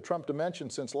back to the Trump dimension,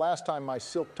 since last time my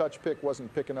silk touch pick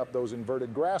wasn't picking up those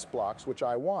inverted grass blocks, which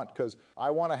I want, because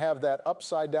I want to have that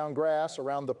upside down grass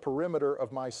around the perimeter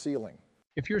of my ceiling.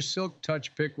 If your silk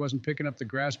touch pick wasn't picking up the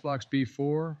grass blocks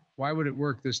before, why would it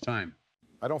work this time?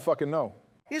 I don't fucking know.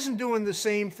 Isn't doing the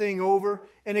same thing over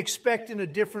and expecting a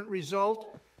different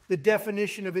result the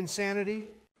definition of insanity?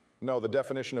 No, the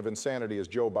definition of insanity is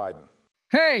Joe Biden.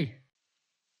 Hey!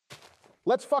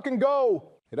 Let's fucking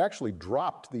go! It actually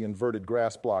dropped the inverted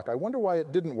grass block. I wonder why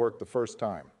it didn't work the first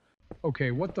time.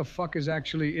 Okay, what the fuck is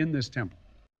actually in this temple?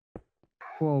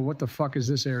 Whoa, what the fuck is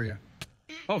this area?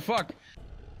 Oh, fuck!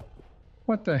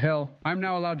 What the hell? I'm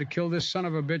now allowed to kill this son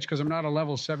of a bitch because I'm not a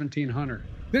level 17 hunter.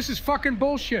 This is fucking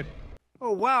bullshit!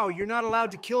 Oh, wow, you're not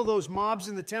allowed to kill those mobs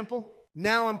in the temple?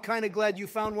 Now I'm kind of glad you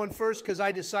found one first because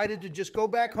I decided to just go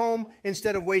back home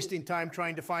instead of wasting time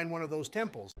trying to find one of those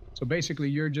temples. So basically,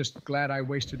 you're just glad I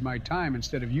wasted my time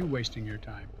instead of you wasting your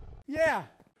time. Yeah.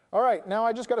 All right, now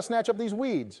I just got to snatch up these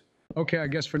weeds. Okay, I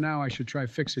guess for now I should try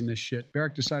fixing this shit.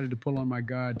 Barrick decided to pull on my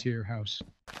god tier house.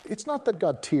 It's not that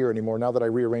God tier anymore now that I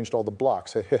rearranged all the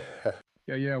blocks.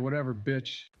 Yeah, whatever,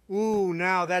 bitch. Ooh,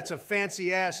 now that's a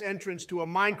fancy-ass entrance to a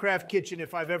Minecraft kitchen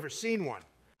if I've ever seen one.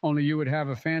 Only you would have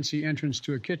a fancy entrance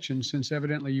to a kitchen since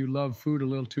evidently you love food a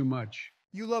little too much.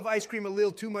 You love ice cream a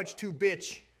little too much too,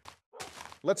 bitch.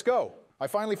 Let's go. I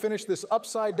finally finished this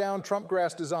upside-down Trump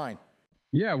grass design.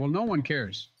 Yeah, well, no one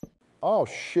cares. Oh,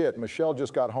 shit. Michelle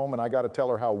just got home, and I got to tell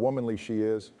her how womanly she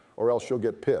is, or else she'll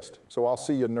get pissed. So I'll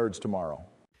see you nerds tomorrow.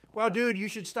 Well, dude, you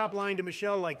should stop lying to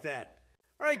Michelle like that.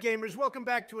 All right, gamers, welcome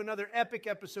back to another epic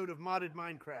episode of Modded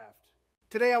Minecraft.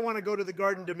 Today I want to go to the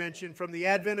garden dimension from the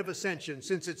advent of Ascension,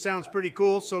 since it sounds pretty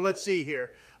cool, so let's see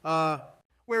here.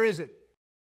 Where is it?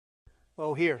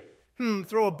 Oh, here.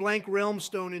 Throw a blank realm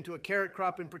stone into a carrot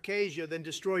crop in Percasia, then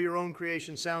destroy your own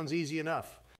creation sounds easy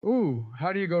enough. Ooh,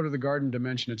 how do you go to the garden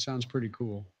dimension? It sounds pretty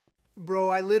cool. Bro,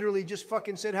 I literally just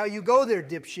fucking said how you go there,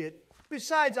 dipshit.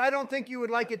 Besides, I don't think you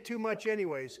would like it too much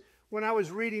anyways. When I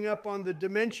was reading up on the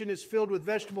dimension is filled with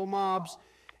vegetable mobs,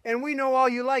 and we know all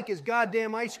you like is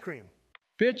goddamn ice cream.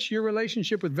 Bitch, your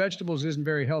relationship with vegetables isn't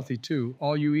very healthy, too.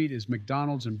 All you eat is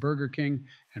McDonald's and Burger King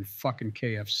and fucking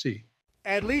KFC.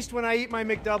 At least when I eat my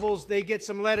McDoubles, they get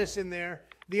some lettuce in there.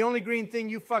 The only green thing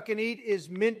you fucking eat is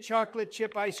mint chocolate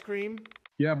chip ice cream.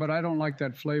 Yeah, but I don't like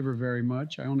that flavor very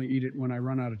much. I only eat it when I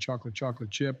run out of chocolate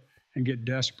chip and get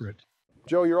desperate.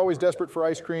 Joe, you're always desperate for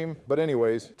ice cream. But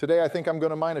anyways, today I think I'm going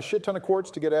to mine a shit ton of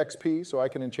quartz to get XP so I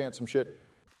can enchant some shit.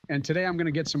 And today I'm going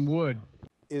to get some wood.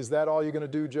 Is that all you're going to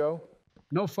do, Joe?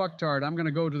 No fucktard. I'm going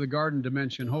to go to the garden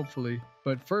dimension, hopefully.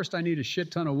 But first I need a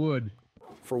shit ton of wood.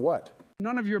 For what?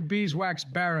 None of your beeswax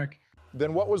barrack.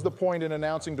 Then what was the point in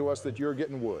announcing to us that you're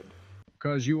getting wood?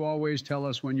 Because you always tell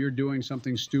us when you're doing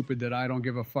something stupid that I don't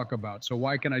give a fuck about. So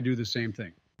why can I do the same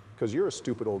thing? Because you're a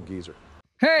stupid old geezer.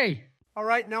 Hey! All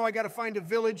right, now I gotta find a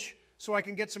village so I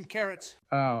can get some carrots.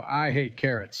 Oh, I hate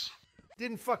carrots.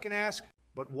 Didn't fucking ask,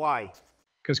 but why?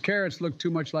 Because carrots look too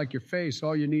much like your face.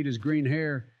 All you need is green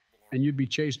hair, and you'd be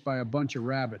chased by a bunch of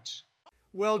rabbits.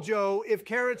 Well, Joe, if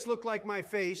carrots look like my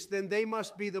face, then they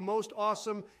must be the most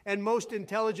awesome and most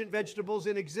intelligent vegetables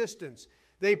in existence.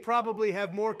 They probably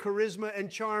have more charisma and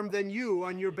charm than you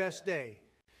on your best day.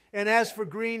 And as for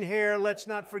green hair, let's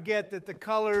not forget that the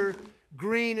color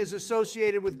green is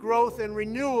associated with growth and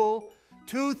renewal,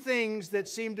 two things that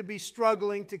seem to be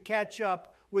struggling to catch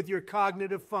up with your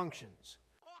cognitive functions.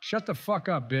 Shut the fuck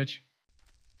up, bitch.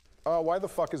 Why the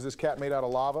fuck is this cat made out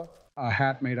of lava? A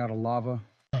hat made out of lava.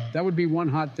 That would be one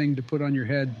hot thing to put on your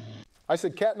head. I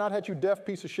said, cat, not hat, you deaf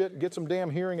piece of shit. Get some damn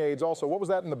hearing aids also. What was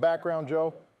that in the background,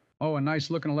 Joe? Oh, a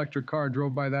nice-looking electric car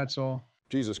drove by, that's all.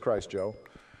 Jesus Christ, Joe.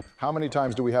 How many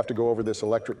times do we have to go over this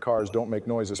electric cars don't make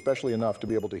noise, especially enough to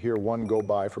be able to hear one go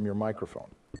by from your microphone?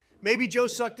 Maybe Joe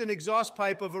sucked an exhaust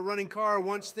pipe of a running car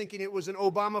once thinking it was an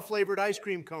Obama-flavored ice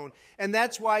cream cone, and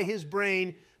that's why his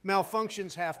brain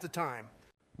malfunctions half the time.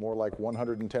 More like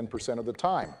 110% of the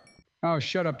time. Oh,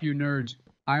 shut up, you nerds.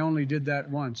 I only did that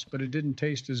once, but it didn't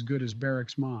taste as good as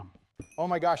Barrick's mom. Oh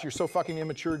my gosh, you're so fucking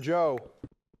immature, Joe.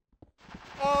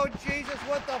 Oh, Jesus,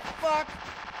 what the fuck?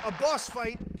 A boss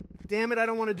fight? Damn it, I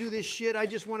don't want to do this shit. I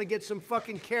just want to get some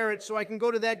fucking carrots so I can go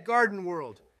to that garden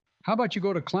world. How about you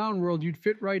go to Clown World? You'd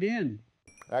fit right in.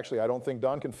 Actually, I don't think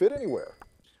Don can fit anywhere.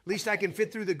 At least I can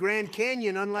fit through the Grand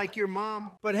Canyon, unlike your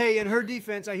mom. But hey, in her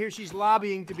defense, I hear she's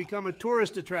lobbying to become a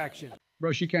tourist attraction.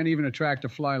 Bro, she can't even attract a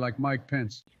fly like Mike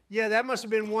Pence. Yeah, that must have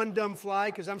been one dumb fly,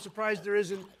 because I'm surprised there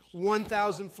isn't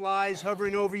 1,000 flies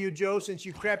hovering over you, Joe, since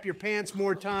you crap your pants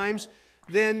more times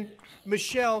than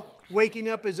Michelle waking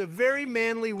up as a very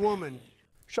manly woman.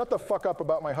 Shut the fuck up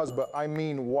about my husband. I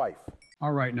mean wife.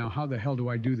 All right, now, how the hell do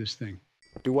I do this thing?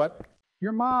 Do what?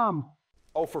 Your mom.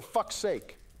 Oh, for fuck's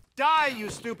sake. Die, you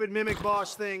stupid mimic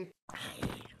boss thing.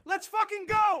 Let's fucking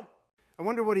go! I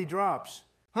wonder what he drops.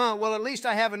 Huh, well, at least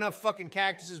I have enough fucking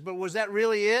cactuses, but was that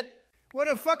really it? What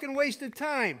a fucking waste of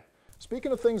time.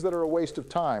 Speaking of things that are a waste of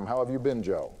time, how have you been,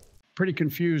 Joe? Pretty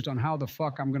confused on how the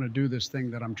fuck I'm gonna do this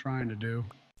thing that I'm trying to do.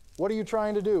 What are you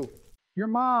trying to do? Your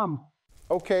mom.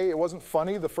 Okay, it wasn't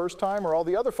funny the first time or all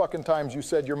the other fucking times you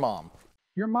said your mom.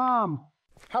 Your mom.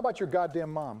 How about your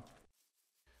goddamn mom?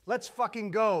 Let's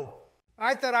fucking go.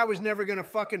 I thought I was never gonna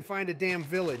fucking find a damn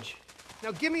village.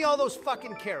 Now give me all those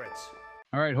fucking carrots.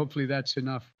 All right, hopefully that's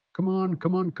enough. Come on,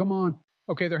 come on, come on.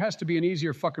 Okay, there has to be an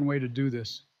easier fucking way to do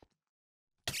this.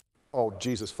 Oh,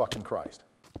 Jesus fucking Christ.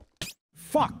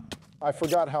 Fuck! I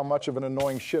forgot how much of an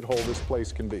annoying shithole this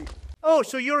place can be. Oh,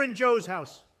 so you're in Joe's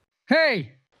house.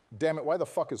 Hey! Damn it, why the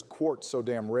fuck is quartz so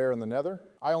damn rare in the nether?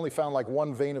 I only found like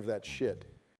one vein of that shit.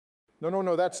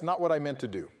 No, that's not what I meant to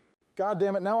do. God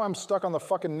damn it, now I'm stuck on the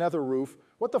fucking nether roof.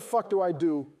 What the fuck do I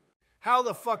do? How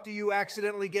the fuck do you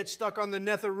accidentally get stuck on the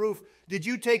nether roof? Did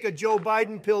you take a Joe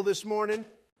Biden pill this morning?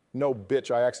 No,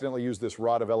 bitch, I accidentally used this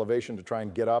rod of elevation to try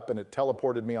and get up, and it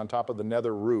teleported me on top of the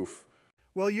nether roof.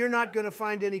 Well, you're not gonna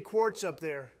find any quartz up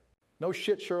there. No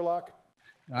shit, Sherlock.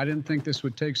 I didn't think this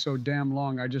would take so damn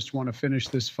long. I just want to finish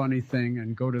this funny thing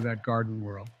and go to that garden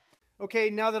world. Okay,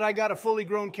 now that I got a fully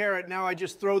grown carrot, now I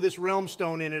just throw this realm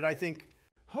stone in it, I think.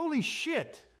 Holy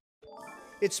shit.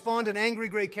 It spawned an angry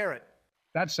gray carrot.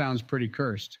 That sounds pretty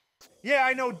cursed. Yeah,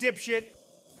 I know, dipshit.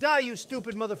 Die, you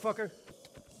stupid motherfucker.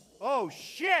 Oh,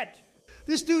 shit!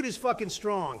 This dude is fucking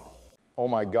strong. Oh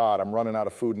my God, I'm running out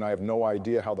of food and I have no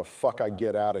idea how the fuck I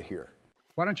get out of here.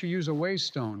 Why don't you use a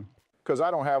waystone? Because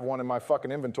I don't have one in my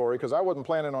fucking inventory, because I wasn't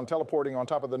planning on teleporting on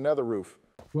top of the nether roof.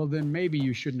 Well, then maybe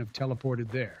you shouldn't have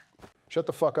teleported there. Shut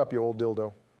the fuck up, you old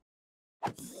dildo.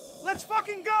 Let's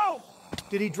fucking go!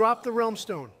 Did he drop the realm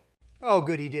stone? Oh,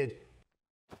 good, he did.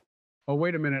 Oh,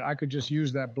 wait a minute. I could just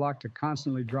use that block to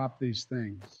constantly drop these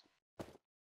things.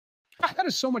 That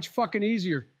is so much fucking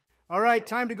easier. All right,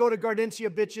 time to go to Gardencia,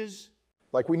 bitches.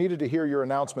 Like we needed to hear your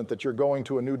announcement that you're going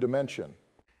to a new dimension.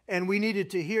 And we needed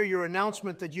to hear your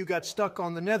announcement that you got stuck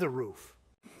on the nether roof.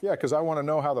 Yeah, because I want to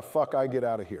know how the fuck I get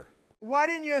out of here. Why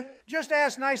didn't you just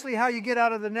ask nicely how you get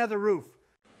out of the nether roof?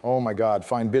 Oh my God,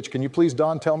 fine bitch. Can you please,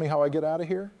 Don, tell me how I get out of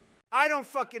here? I don't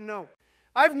fucking know.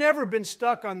 I've never been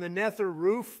stuck on the nether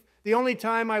roof. The only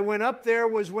time I went up there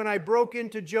was when I broke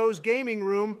into Joe's gaming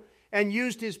room and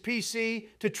used his PC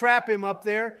to trap him up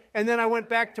there, and then I went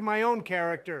back to my own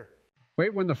character.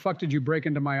 Wait, when the fuck did you break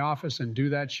into my office and do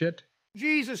that shit?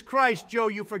 Jesus Christ, Joe,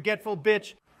 you forgetful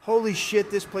bitch. Holy shit,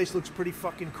 this place looks pretty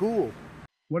fucking cool.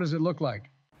 What does it look like?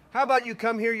 How about you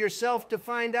come here yourself to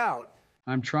find out?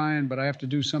 I'm trying, but I have to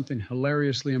do something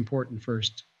hilariously important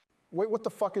first. Wait, what the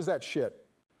fuck is that shit?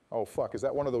 Oh fuck, is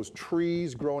that one of those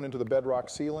trees growing into the bedrock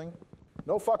ceiling?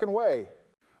 No fucking way.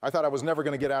 I thought I was never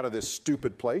gonna get out of this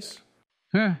stupid place.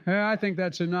 I think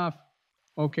that's enough.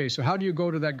 Okay, so how do you go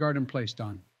to that garden place,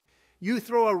 Don? You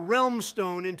throw a realm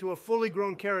stone into a fully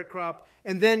grown carrot crop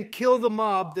and then kill the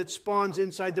mob that spawns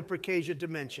inside the Percasia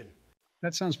dimension.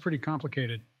 That sounds pretty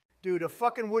complicated. Dude, a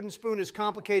fucking wooden spoon is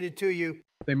complicated to you.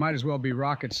 They might as well be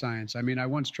rocket science. I mean, I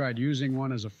once tried using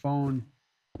one as a phone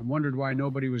and wondered why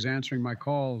nobody was answering my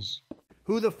calls.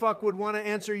 Who the fuck would want to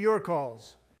answer your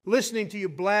calls? Listening to you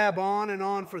blab on and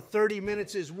on for 30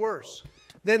 minutes is worse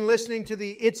than listening to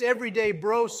the It's Everyday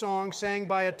Bro song sang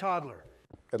by a toddler.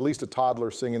 At least a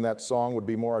toddler singing that song would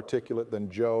be more articulate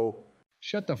than Joe.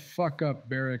 Shut the fuck up,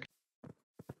 Barrick.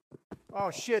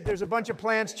 Oh shit, there's a bunch of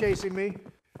plants chasing me.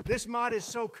 This mod is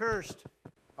so cursed.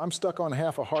 I'm stuck on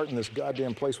half a heart in this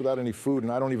goddamn place without any food,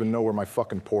 and I don't even know where my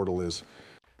fucking portal is.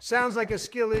 Sounds like a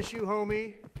skill issue,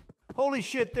 homie. Holy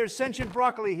shit, there's sentient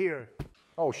broccoli here.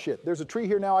 Oh shit, there's a tree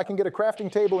here now. I can get a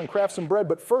crafting table and craft some bread,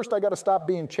 but first I gotta stop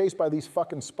being chased by these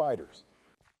fucking spiders.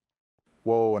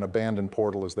 Whoa, an abandoned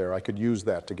portal is there. I could use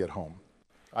that to get home.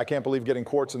 I can't believe getting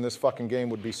quartz in this fucking game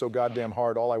would be so goddamn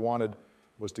hard. All I wanted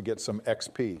was to get some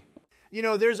XP. You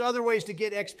know, there's other ways to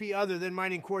get XP other than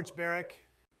mining quartz, Barrick.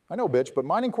 I know, bitch, but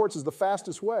mining quartz is the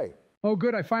fastest way. Oh,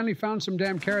 good. I finally found some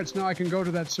damn carrots. Now I can go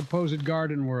to that supposed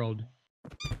garden world.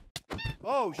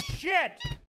 Oh, shit!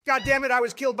 God damn it, I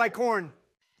was killed by corn.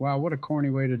 Wow, what a corny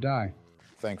way to die.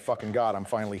 Thank fucking God I'm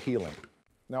finally healing.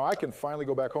 Now I can finally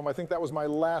go back home. I think that was my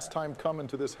last time coming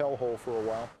to this hellhole for a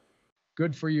while.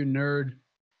 Good for you, nerd.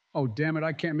 Oh, damn it,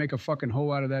 I can't make a fucking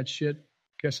hoe out of that shit.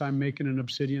 Guess I'm making an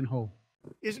obsidian hoe.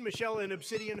 Isn't Michelle an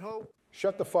obsidian hoe?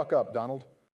 Shut the fuck up, Donald.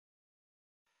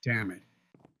 Damn it.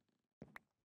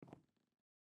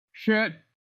 Shit.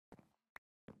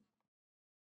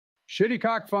 Shitty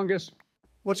cock fungus.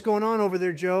 What's going on over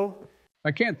there, Joe?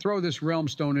 I can't throw this realm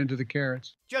stone into the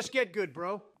carrots. Just get good,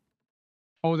 bro.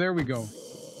 Oh, there we go.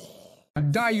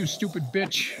 Die, you stupid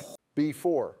bitch.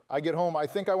 Before I get home, I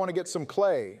think I want to get some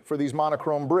clay for these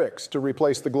monochrome bricks to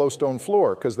replace the glowstone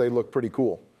floor, because they look pretty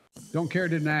cool. Don't care,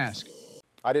 didn't ask.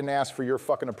 I didn't ask for your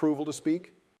fucking approval to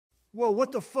speak. Whoa,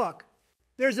 what the fuck?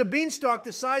 There's a beanstalk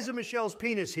the size of Michelle's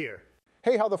penis here.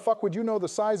 Hey, how the fuck would you know the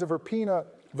size of her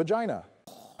vagina?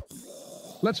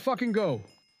 Let's fucking go.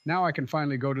 Now I can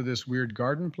finally go to this weird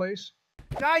garden place.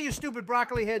 Die, you stupid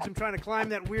broccoli heads. I'm trying to climb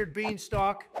that weird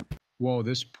beanstalk. Whoa,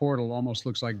 this portal almost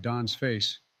looks like Don's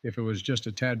face, if it was just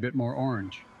a tad bit more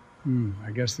orange.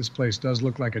 I guess this place does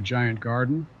look like a giant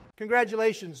garden.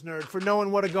 Congratulations, nerd, for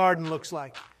knowing what a garden looks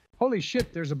like. Holy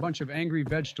shit, there's a bunch of angry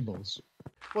vegetables.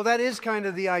 Well, that is kind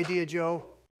of the idea, Joe.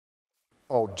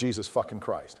 Oh, Jesus fucking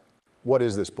Christ. What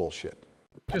is this bullshit?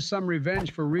 Just some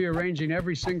revenge for rearranging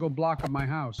every single block of my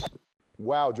house.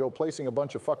 Wow, Joe, placing a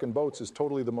bunch of fucking boats is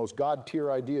totally the most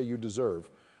god-tier idea you deserve.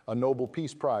 A Nobel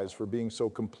Peace Prize for being so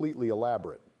completely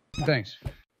elaborate. Thanks.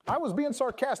 I was being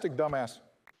sarcastic, dumbass.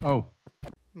 Oh.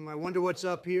 I wonder what's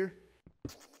up here.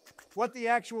 What the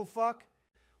actual fuck?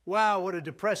 Wow, what a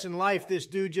depressing life, this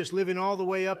dude just living all the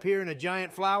way up here in a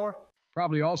giant flower.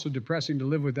 Probably also depressing to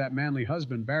live with that manly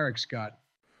husband Barrick's got.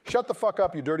 Shut the fuck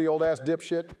up, you dirty old ass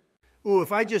dipshit. Ooh,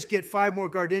 if I just get 5 more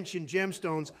Gardantian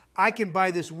gemstones, I can buy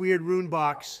this weird rune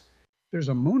box. There's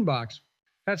a moon box.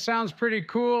 That sounds pretty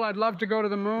cool. I'd love to go to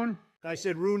the moon. I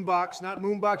said rune box, not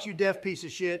moon box, you deaf piece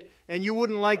of shit. And you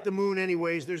wouldn't like the moon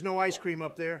anyways. There's no ice cream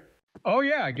up there. Oh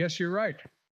yeah, I guess you're right.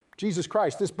 Jesus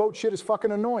Christ, this boat shit is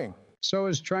fucking annoying. So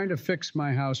is trying to fix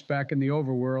my house back in the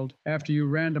overworld after you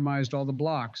randomized all the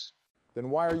blocks.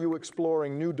 Then why are you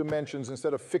exploring new dimensions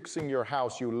instead of fixing your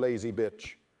house, you lazy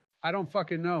bitch? I don't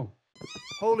fucking know.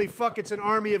 Holy fuck, it's an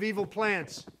army of evil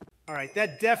plants. All right,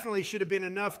 that definitely should have been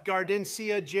enough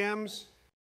Gardencia gems.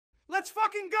 Let's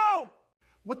fucking go!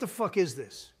 What the fuck is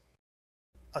this?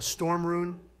 A storm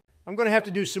rune? I'm gonna have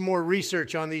to do some more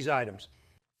research on these items.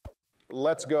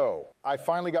 Let's go. I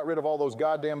finally got rid of all those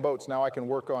goddamn boats. Now I can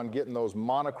work on getting those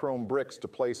monochrome bricks to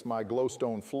place my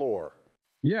glowstone floor.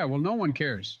 Yeah, well, no one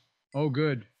cares. Oh,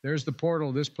 good. There's the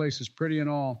portal. This place is pretty and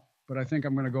all, but I think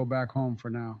I'm gonna go back home for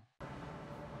now.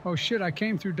 Oh shit, I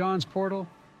came through Don's portal.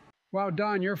 Wow,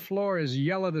 Don, your floor is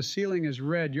yellow, the ceiling is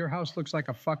red. Your house looks like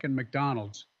a fucking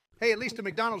McDonald's. Hey, at least a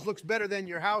McDonald's looks better than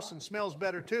your house and smells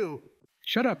better too.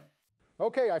 Shut up.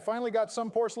 Okay, I finally got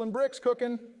some porcelain bricks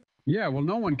cooking. Yeah, well,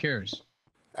 no one cares.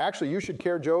 Actually, you should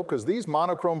care, Joe, because these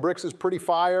monochrome bricks is pretty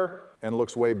fire and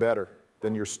looks way better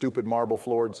than your stupid marble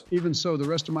floors. Even so, the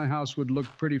rest of my house would look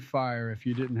pretty fire if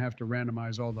you didn't have to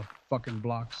randomize all the fucking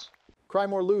blocks. Cry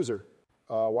more loser.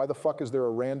 Why the fuck is there a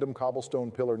random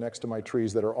cobblestone pillar next to my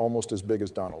trees that are almost as big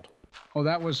as Donald? Oh,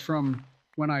 that was from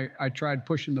when I tried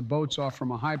pushing the boats off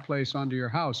from a high place onto your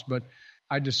house, but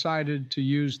I decided to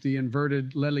use the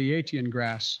inverted Leliatian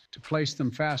grass to place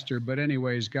them faster. But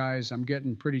anyways, guys, I'm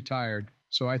getting pretty tired,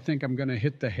 so I think I'm gonna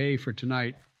hit the hay for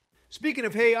tonight. Speaking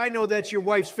of hay, I know that's your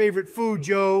wife's favorite food,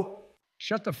 Joe.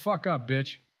 Shut the fuck up,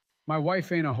 bitch. My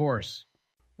wife ain't a horse.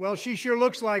 Well, she sure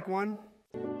looks like one.